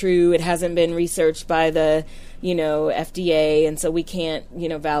not true. It hasn't been researched by the, you know, FDA, and so we can't, you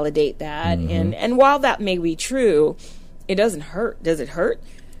know, validate that. And while that may be true, it doesn't hurt. Does it hurt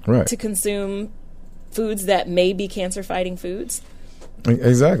to consume foods that may be cancer-fighting foods?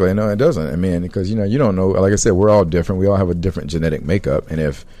 Exactly. No, it doesn't. I mean, because, you know, you don't know. Like I said, we're all different. We all have a different genetic makeup. And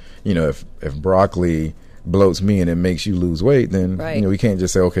if broccoli bloats me and it makes you lose weight, then you know, we can't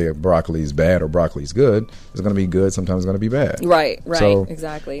just say, okay, broccoli is bad or broccoli is good. It's going to be good. Sometimes it's going to be bad. Right. So,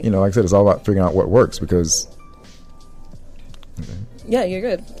 exactly. You know, like I said, it's all about figuring out what works because. Yeah, you're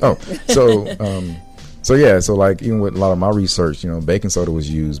good. Oh, so like even with a lot of my research, you know, baking soda was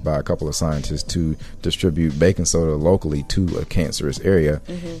used by a couple of scientists to distribute baking soda locally to a cancerous area,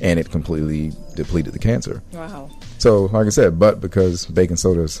 and it completely depleted the cancer. Wow. So like I said, but because baking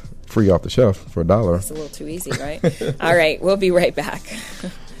soda is free off the shelf for $1. It's a little too easy, right? All right, we'll be right back.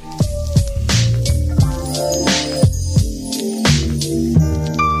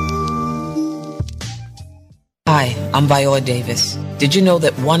 Hi, I'm Viola Davis. Did you know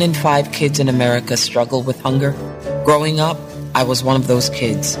that 1 in 5 kids in America struggle with hunger? Growing up, I was one of those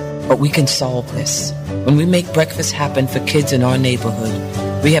kids. But we can solve this. When we make breakfast happen for kids in our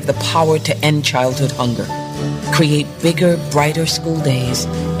neighborhood, we have the power to end childhood hunger, create bigger, brighter school days,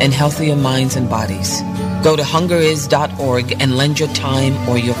 and healthier minds and bodies. Go to hungeris.org and lend your time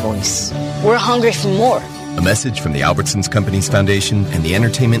or your voice. We're hungry for more. A message from the Albertsons Companies Foundation and the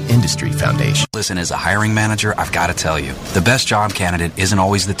Entertainment Industry Foundation. Listen, as a hiring manager, I've got to tell you, the best job candidate isn't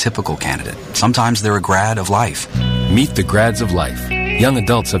always the typical candidate. Sometimes they're a grad of life. Meet the grads of life. Young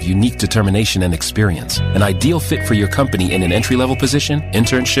adults of unique determination and experience. An ideal fit for your company in an entry-level position,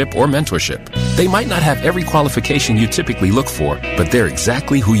 internship, or mentorship. They might not have every qualification you typically look for, but they're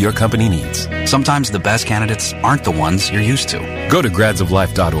exactly who your company needs. Sometimes the best candidates aren't the ones you're used to. Go to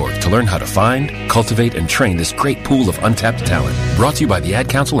gradsoflife.org to learn how to find, cultivate, and train this great pool of untapped talent. Brought to you by the Ad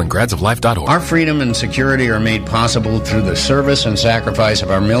Council and gradsoflife.org. Our freedom and security are made possible through the service and sacrifice of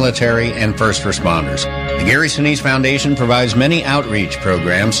our military and first responders. The Gary Sinise Foundation provides many outreach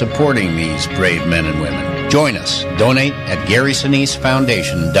programs supporting these brave men and women. Join us. Donate at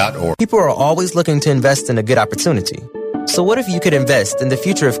GarySiniseFoundation.org. People are always looking to invest in a good opportunity. So what if you could invest in the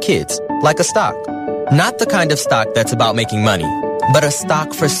future of kids, like a stock? Not the kind of stock that's about making money, but a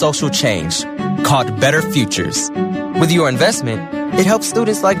stock for social change called Better Futures. With your investment, it helps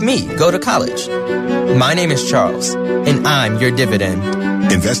students like me go to college. My name is Charles, and I'm your dividend.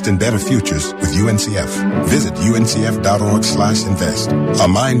 Invest in better futures with UNCF. Visit uncf.org/invest. A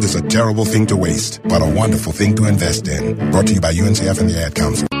mind is a terrible thing to waste, but a wonderful thing to invest in. Brought to you by UNCF and the Ad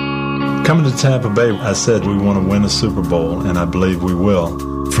Council. Coming to Tampa Bay, I said we want to win a Super Bowl, and I believe we will.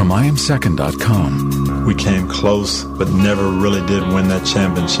 From IamSecond.com. We came close, but never really did win that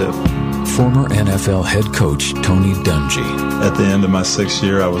championship. Former NFL head coach Tony Dungy. At the end of my 6th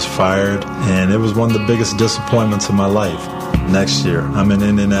year, I was fired, and it was one of the biggest disappointments of my life. Next year, I'm in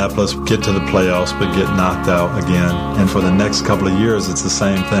Indianapolis, get to the playoffs, but get knocked out again. And for the next couple of years, it's the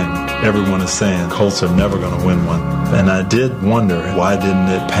same thing. Everyone is saying Colts are never going to win one. And I did wonder, why didn't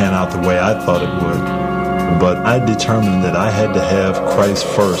it pan out the way I thought it would? But I determined that I had to have Christ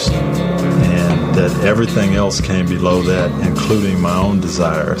first, and that everything else came below that, including my own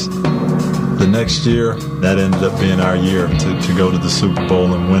desires. The next year, that ended up being our year to go to the Super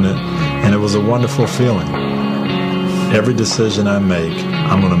Bowl and win it, and it was a wonderful feeling. Every decision I make,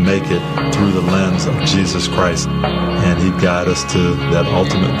 I'm going to make it through the lens of Jesus Christ, and He'd guide us to that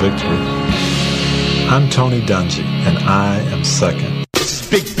ultimate victory. I'm Tony Dungy, and I am second. This is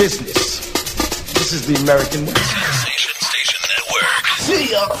big business. This is the American way. Station Network.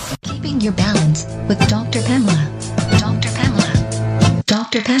 See ya. Keeping your balance with Dr. Pamela. Dr. Pamela.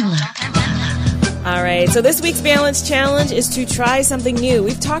 Dr. Pamela. All right, so this week's Balance Challenge is to try something new.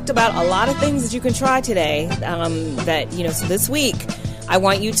 We've talked about a lot of things that you can try today. So this week, I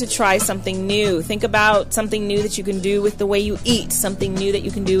want you to try something new. Think about something new that you can do with the way you eat, something new that you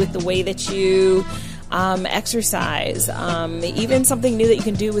can do with the way that you exercise, even something new that you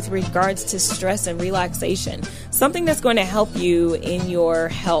can do with regards to stress and relaxation, something that's going to help you in your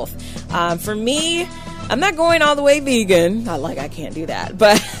health. For me, I'm not going all the way vegan. Not like I can't do that,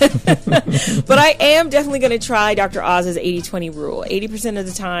 but but I am definitely going to try Dr. Oz's 80-20 rule. 80% of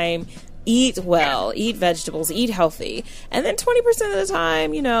the time, eat well, eat vegetables, eat healthy, and then 20% of the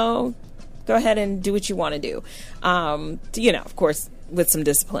time, go ahead and do what you want to do. Of course, with some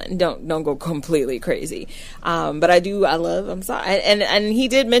discipline. Don't go completely crazy. But I'm sorry. And he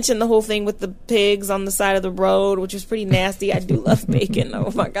did mention the whole thing with the pigs on the side of the road, which was pretty nasty. I do love bacon.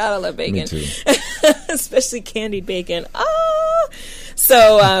 Oh my God, I love bacon. Me too. Especially candied bacon.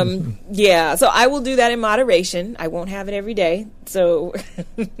 So I will do that in moderation. I won't have it every day. So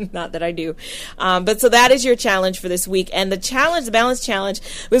not that I do. But so that is your challenge for this week. And the Balance Challenge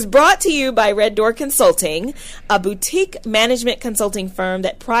was brought to you by Red Door Consulting, a boutique management consulting firm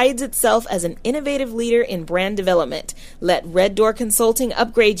that prides itself as an innovative leader in brand development. Let Red Door Consulting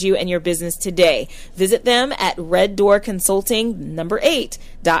upgrade you and your business today. Visit them at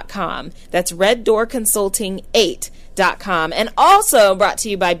reddoorconsulting8.com. That's reddoorconsulting8.com. And also brought to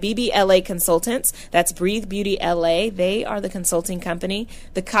you by BBLA Consultants. That's Breathe Beauty LA. They are the consulting company,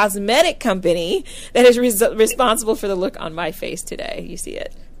 the cosmetic company that is responsible for the look on my face today. You see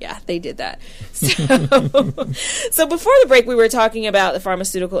it? Yeah, they did that. So before the break, we were talking about the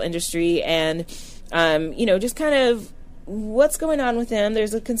pharmaceutical industry and, just kind of what's going on with them.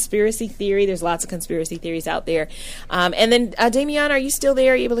 There's a conspiracy theory. There's lots of conspiracy theories out there. And then, Damian, are you still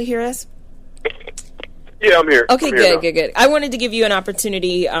there? Are you able to hear us? Yeah, I'm here. Okay, good. I wanted to give you an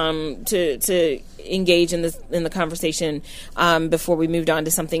opportunity to engage in the conversation before we moved on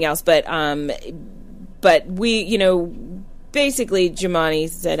to something else. But we, basically, Jemani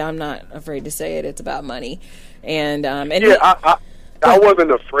said, "I'm not afraid to say it. It's about money." I wasn't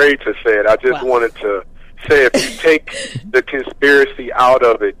afraid to say it. I just wanted to say, if you take the conspiracy out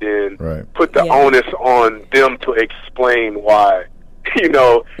of it, then put the onus on them to explain why,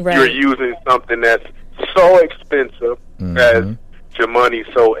 you're using something that's so expensive, as Jemani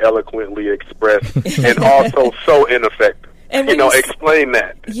so eloquently expressed, and also so ineffective. And explain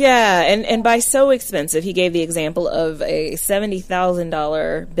that. Yeah, and by so expensive, he gave the example of a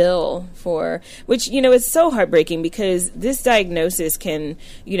 $70,000 bill which, is so heartbreaking, because this diagnosis can,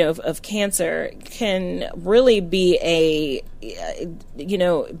 of cancer can really be a,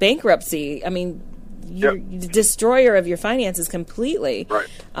 bankruptcy. I mean, you're the destroyer of your finances completely. Right.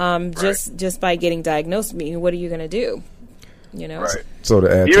 Just by getting diagnosed. I mean, what are you going to do? Right. So to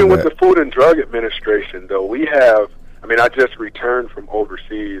add even to with that, the Food and Drug Administration, though, we have. I mean, I just returned from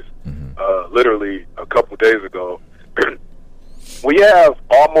overseas, literally a couple days ago. We have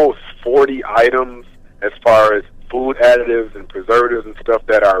almost 40 items as far as food additives and preservatives and stuff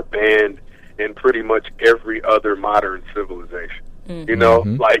that are banned in pretty much every other modern civilization. Mm-hmm. You know,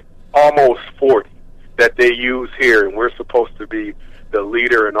 like almost 40 that they use here, and we're supposed to be the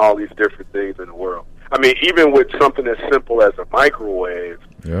leader in all these different things in the world. I mean, even with something as simple as a microwave,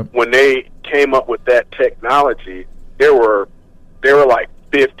 when they came up with that technology, there were like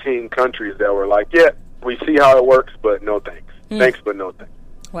 15 countries that were like, yeah, we see how it works, but no thanks. Thanks, but no thanks.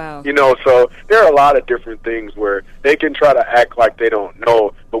 Wow. You know, so there are a lot of different things where they can try to act like they don't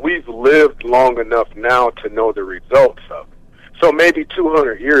know, but we've lived long enough now to know the results of it. So maybe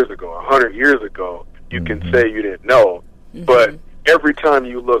 200 years ago, 100 years ago, you can say you didn't know, but every time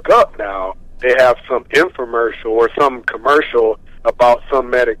you look up now, they have some infomercial or some commercial about some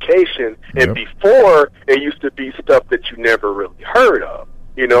medication, and before, it used to be stuff that you never really heard of.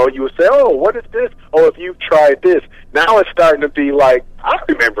 You know, you would say, oh, what is this? Oh, if you've tried this. Now it's starting to be like, I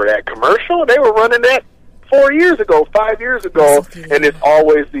remember that commercial. They were running that 4 years ago, 5 years ago, and it's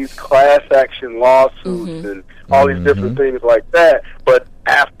always these class action lawsuits and all these different things like that, but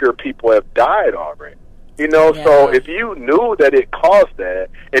after people have died already. You know, so if you knew that it caused that,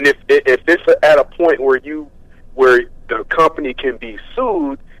 and if it's at a point where the company can be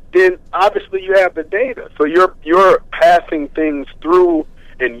sued, then obviously you have the data. So you're passing things through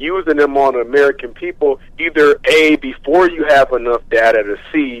and using them on American people, either A, before you have enough data to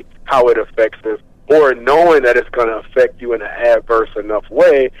see how it affects us, or knowing that it's going to affect you in an adverse enough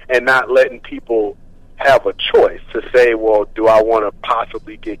way and not letting people have a choice to say, well, do I want to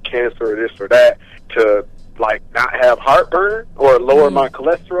possibly get cancer or this or that to, like, not have heartburn or lower my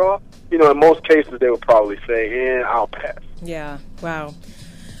cholesterol? You know, in most cases, they would probably say, I'll pass. Yeah. Wow.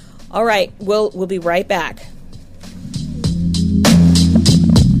 All right. We'll be right back.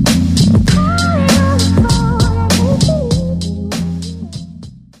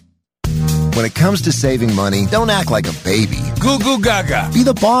 When it comes to saving money, don't act like a baby. Goo goo gaga. Be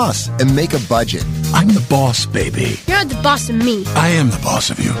the boss and make a budget. I'm the boss, baby. You're not the boss of me. I am the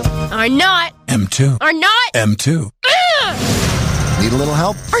boss of you. Are not. M2. Are not. M2. Need a little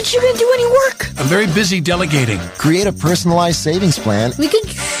help? Aren't you going to do any work? I'm very busy delegating. Create a personalized savings plan. We could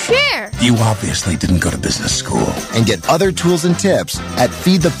share. You obviously didn't go to business school. And get other tools and tips at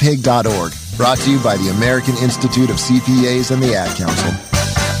feedthepig.org. Brought to you by the American Institute of CPAs and the Ad Council.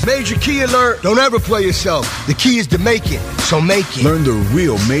 Major key alert. Don't ever play yourself. The key is to make it, so make it. Learn the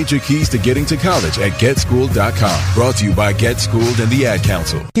real major keys to getting to college at GetSchooled.com. Brought to you by Get Schooled and the Ad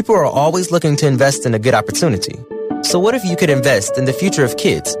Council. People are always looking to invest in a good opportunity. So what if you could invest in the future of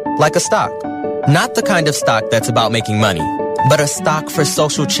kids, like a stock? Not the kind of stock that's about making money, but a stock for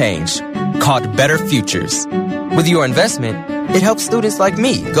social change called Better Futures. With your investment, it helps students like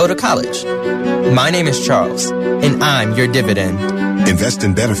me go to college. My name is Charles, and I'm your dividend. Invest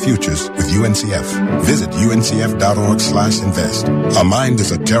in better futures with UNCF. Visit uncf.org/invest. A mind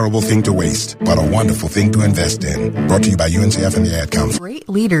is a terrible thing to waste, but a wonderful thing to invest in. Brought to you by UNCF and the Ad Council. Great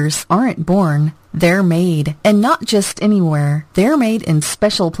leaders aren't born. They're made, and not just anywhere. They're made in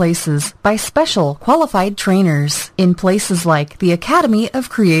special places by special qualified trainers in places like the Academy of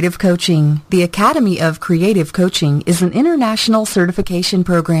Creative Coaching. The Academy of Creative Coaching is an international certification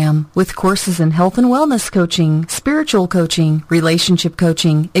program with courses in health and wellness coaching, spiritual coaching, relationship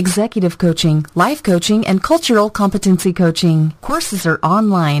coaching, executive coaching, life coaching, and cultural competency coaching. Courses are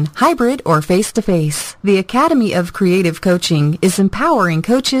online, hybrid, or face-to-face. The Academy of Creative Coaching is empowering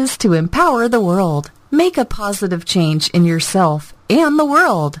coaches to empower the world. Make a positive change in yourself and the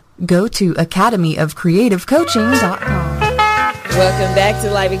world. Go to academyofcreativecoaching.com. Welcome back to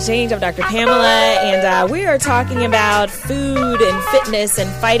Live Exchange. I'm Dr. Pamela, and we are talking about food and fitness and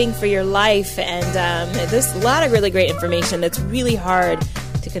fighting for your life. And there's a lot of really great information that's really hard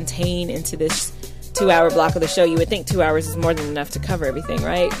to contain into this 2-hour block of the show. You would think 2 hours is more than enough to cover everything,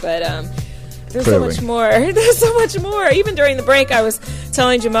 right? But there's so much more. There's so much more. Even during the break, I was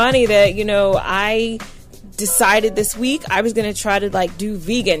telling Jamani that, you know, I decided this week I was going to try to, like, do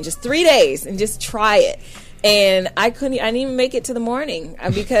vegan just 3 days and just try it. And I didn't even make it to the morning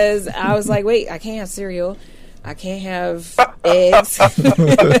because I was like, wait, I can't have cereal. I can't have eggs. I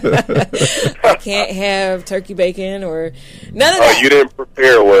can't have turkey bacon or none of that. Oh, you didn't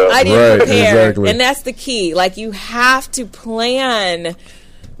prepare well. I didn't prepare. Exactly. And that's the key. Like, you have to plan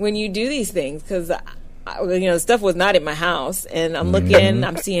when you do these things, because the stuff was not in my house, and I'm looking,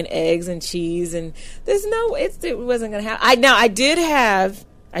 I'm seeing eggs and cheese, and there's no, it wasn't gonna happen.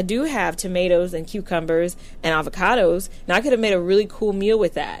 I do have tomatoes and cucumbers and avocados. Now I could have made a really cool meal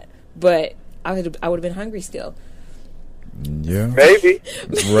with that, but I would have been hungry still. Yeah, maybe.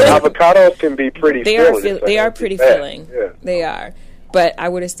 Right. Avocados can be pretty. They are pretty filling. Yeah. They are. but I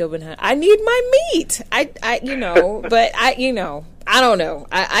would have still been. I need my meat. But I don't know.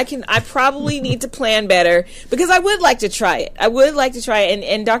 I probably need to plan better because I would like to try it.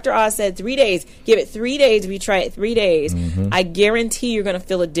 And Dr. Oz said 3 days. Give it 3 days. If you try it 3 days, I guarantee you're going to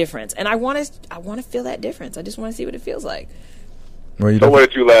feel a difference. And I want to feel that difference. I just want to see what it feels like. So what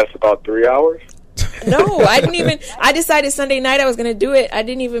did you last, about 3 hours? No, I didn't even. I decided Sunday night I was going to do it. I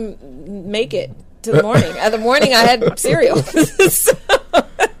didn't even make it to the morning. At the morning, I had cereal.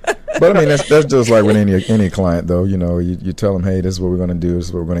 But I mean, that's just like with any client, though. You tell them, hey, this is what we're going to do. This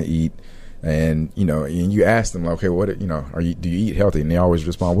is what we're going to eat. And and you ask them, like, okay, what do you eat healthy? And they always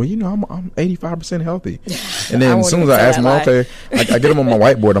respond, well, I'm 85% healthy. And then as soon as I ask them, okay, I get them on my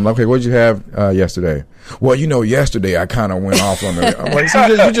whiteboard. I'm like, okay, what did you have yesterday? Well, yesterday I kind of went off on it. I'm like, so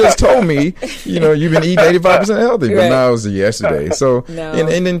you just told me, you've been eating 85% healthy, but now it was yesterday. So, no.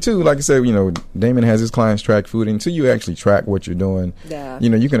 and then too, like I said, Damon has his clients track food. Until you actually track what you're doing,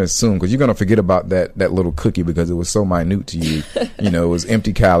 you can assume, because you're going to forget about that little cookie because it was so minute to you. It was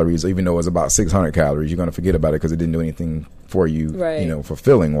empty calories, even though it was about 600 calories. You're going to forget about it because it didn't do anything for you, right.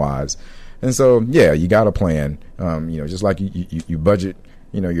 Fulfilling wise. And so, yeah, you got a plan. Just like you budget,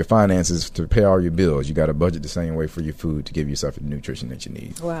 your finances to pay all your bills. You got to budget the same way for your food to give yourself the nutrition that you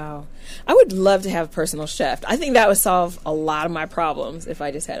need. Wow. I would love to have a personal chef. I think that would solve a lot of my problems if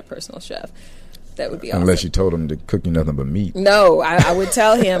I just had a personal chef. That would be awesome. Unless you told him to cook you nothing but meat. No, I would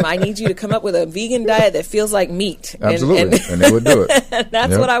tell him, I need you to come up with a vegan diet that feels like meat. Absolutely. And they would do it.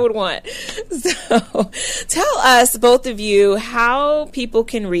 That's what I would want. So tell us, both of you, how people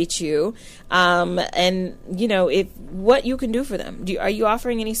can reach you and, what you can do for them. Are you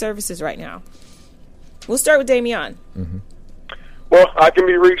offering any services right now? We'll start with Damian. Mm-hmm. Well, I can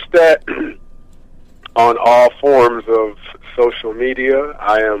be reached on all forms of social media.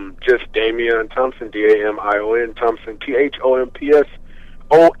 I am just Damian Thompson, Damion Thompson, Thompson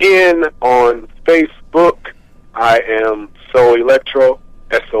on Facebook. I am Soul Electro,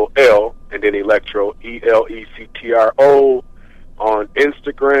 SOL, and then Electro, ELECTRO on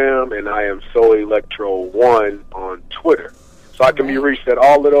Instagram, and I am Soul Electro 1 on Twitter. So I can be reached at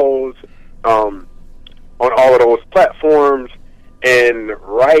all of those on all of those platforms. And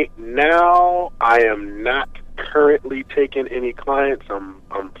right now, I am not currently taking any clients. I'm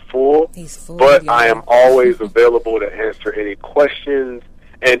full. He's full, but I am always available to answer any questions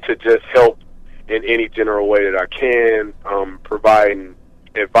and to just help in any general way that I can, providing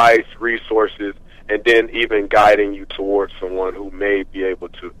advice, resources, and then even guiding you towards someone who may be able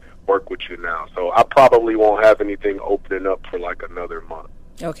to work with you now. So I probably won't have anything opening up for like another month.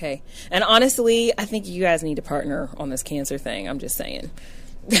 Okay. And honestly, I think you guys need to partner on this cancer thing. I'm just saying.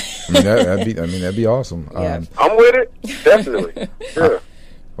 That'd be awesome. Yeah. I'm with it. Definitely. Sure.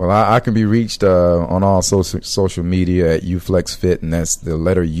 Well, I can be reached on all social media at UFlexFit, and that's the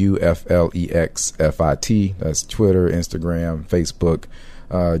letter UFLEXFIT. That's Twitter, Instagram, Facebook,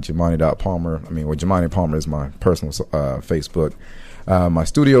 Jamani.Palmer. Jamani Palmer is my personal Facebook. My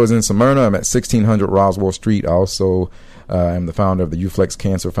studio is in Smyrna. I'm at 1600 Roswell Street. I also am the founder of the UFlex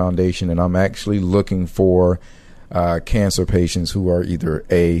Cancer Foundation, and I'm actually looking for cancer patients who are either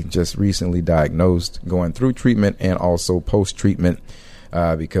just recently diagnosed, going through treatment, and also post-treatment,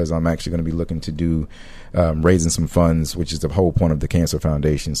 because I'm actually going to be looking to do raising some funds, which is the whole point of the Cancer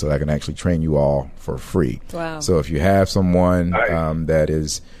Foundation, so I can actually train you all for free. Wow. So if you have someone that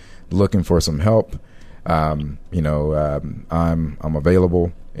is looking for some help, I'm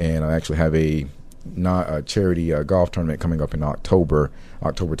available, and I actually have a charity golf tournament coming up in October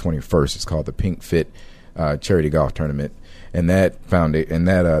 21st. It's called the Pink Fit Charity Golf Tournament, and that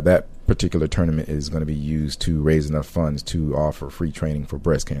particular tournament is going to be used to raise enough funds to offer free training for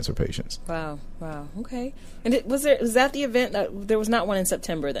breast cancer patients. Wow. Okay. And was that the event? There was not one in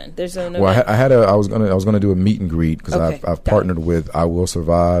September then. There's an event. Well, I was going to do a meet and greet because I've partnered with I Will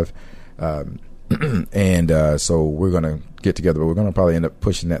Survive. And so we're going to get together, but we're going to probably end up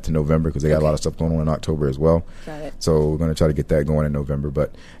pushing that to November because they got a lot of stuff going on in October as well. Got it. So we're going to try to get that going in November.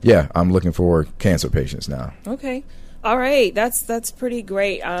 But yeah, I'm looking for cancer patients now. Okay. All right. That's pretty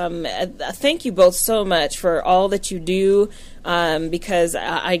great. Thank you both so much for all that you do. Because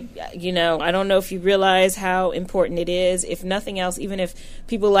I don't know if you realize how important it is. If nothing else, even if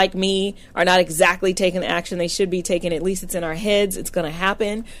people like me are not exactly taking the action they should be taking, at least it's in our heads. It's going to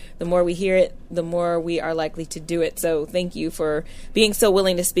happen. The more we hear it, the more we are likely to do it. So thank you for being so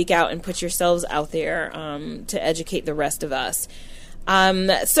willing to speak out and put yourselves out there to educate the rest of us.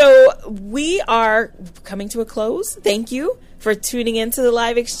 So we are coming to a close. Thank you for tuning into the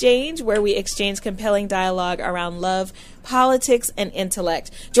live exchange, where we exchange compelling dialogue around love, politics, and intellect.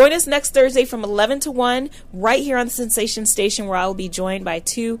 Join us next Thursday from 11 to 1 right here on the Sensation Station, where I will be joined by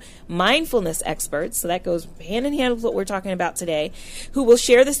 2 mindfulness experts, so that goes hand in hand with what we're talking about today, who will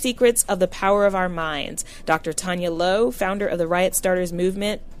share the secrets of the power of our minds. Dr. Tanya Lowe, founder of the Riot Starters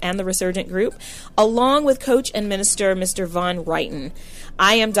Movement and the Resurgent Group, along with coach and minister Mr. Von Wrighton.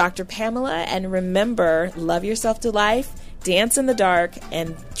 I am Dr. Pamela, and remember, love yourself to life, dance in the dark,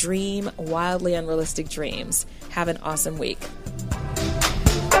 and dream wildly unrealistic dreams. Have an awesome week.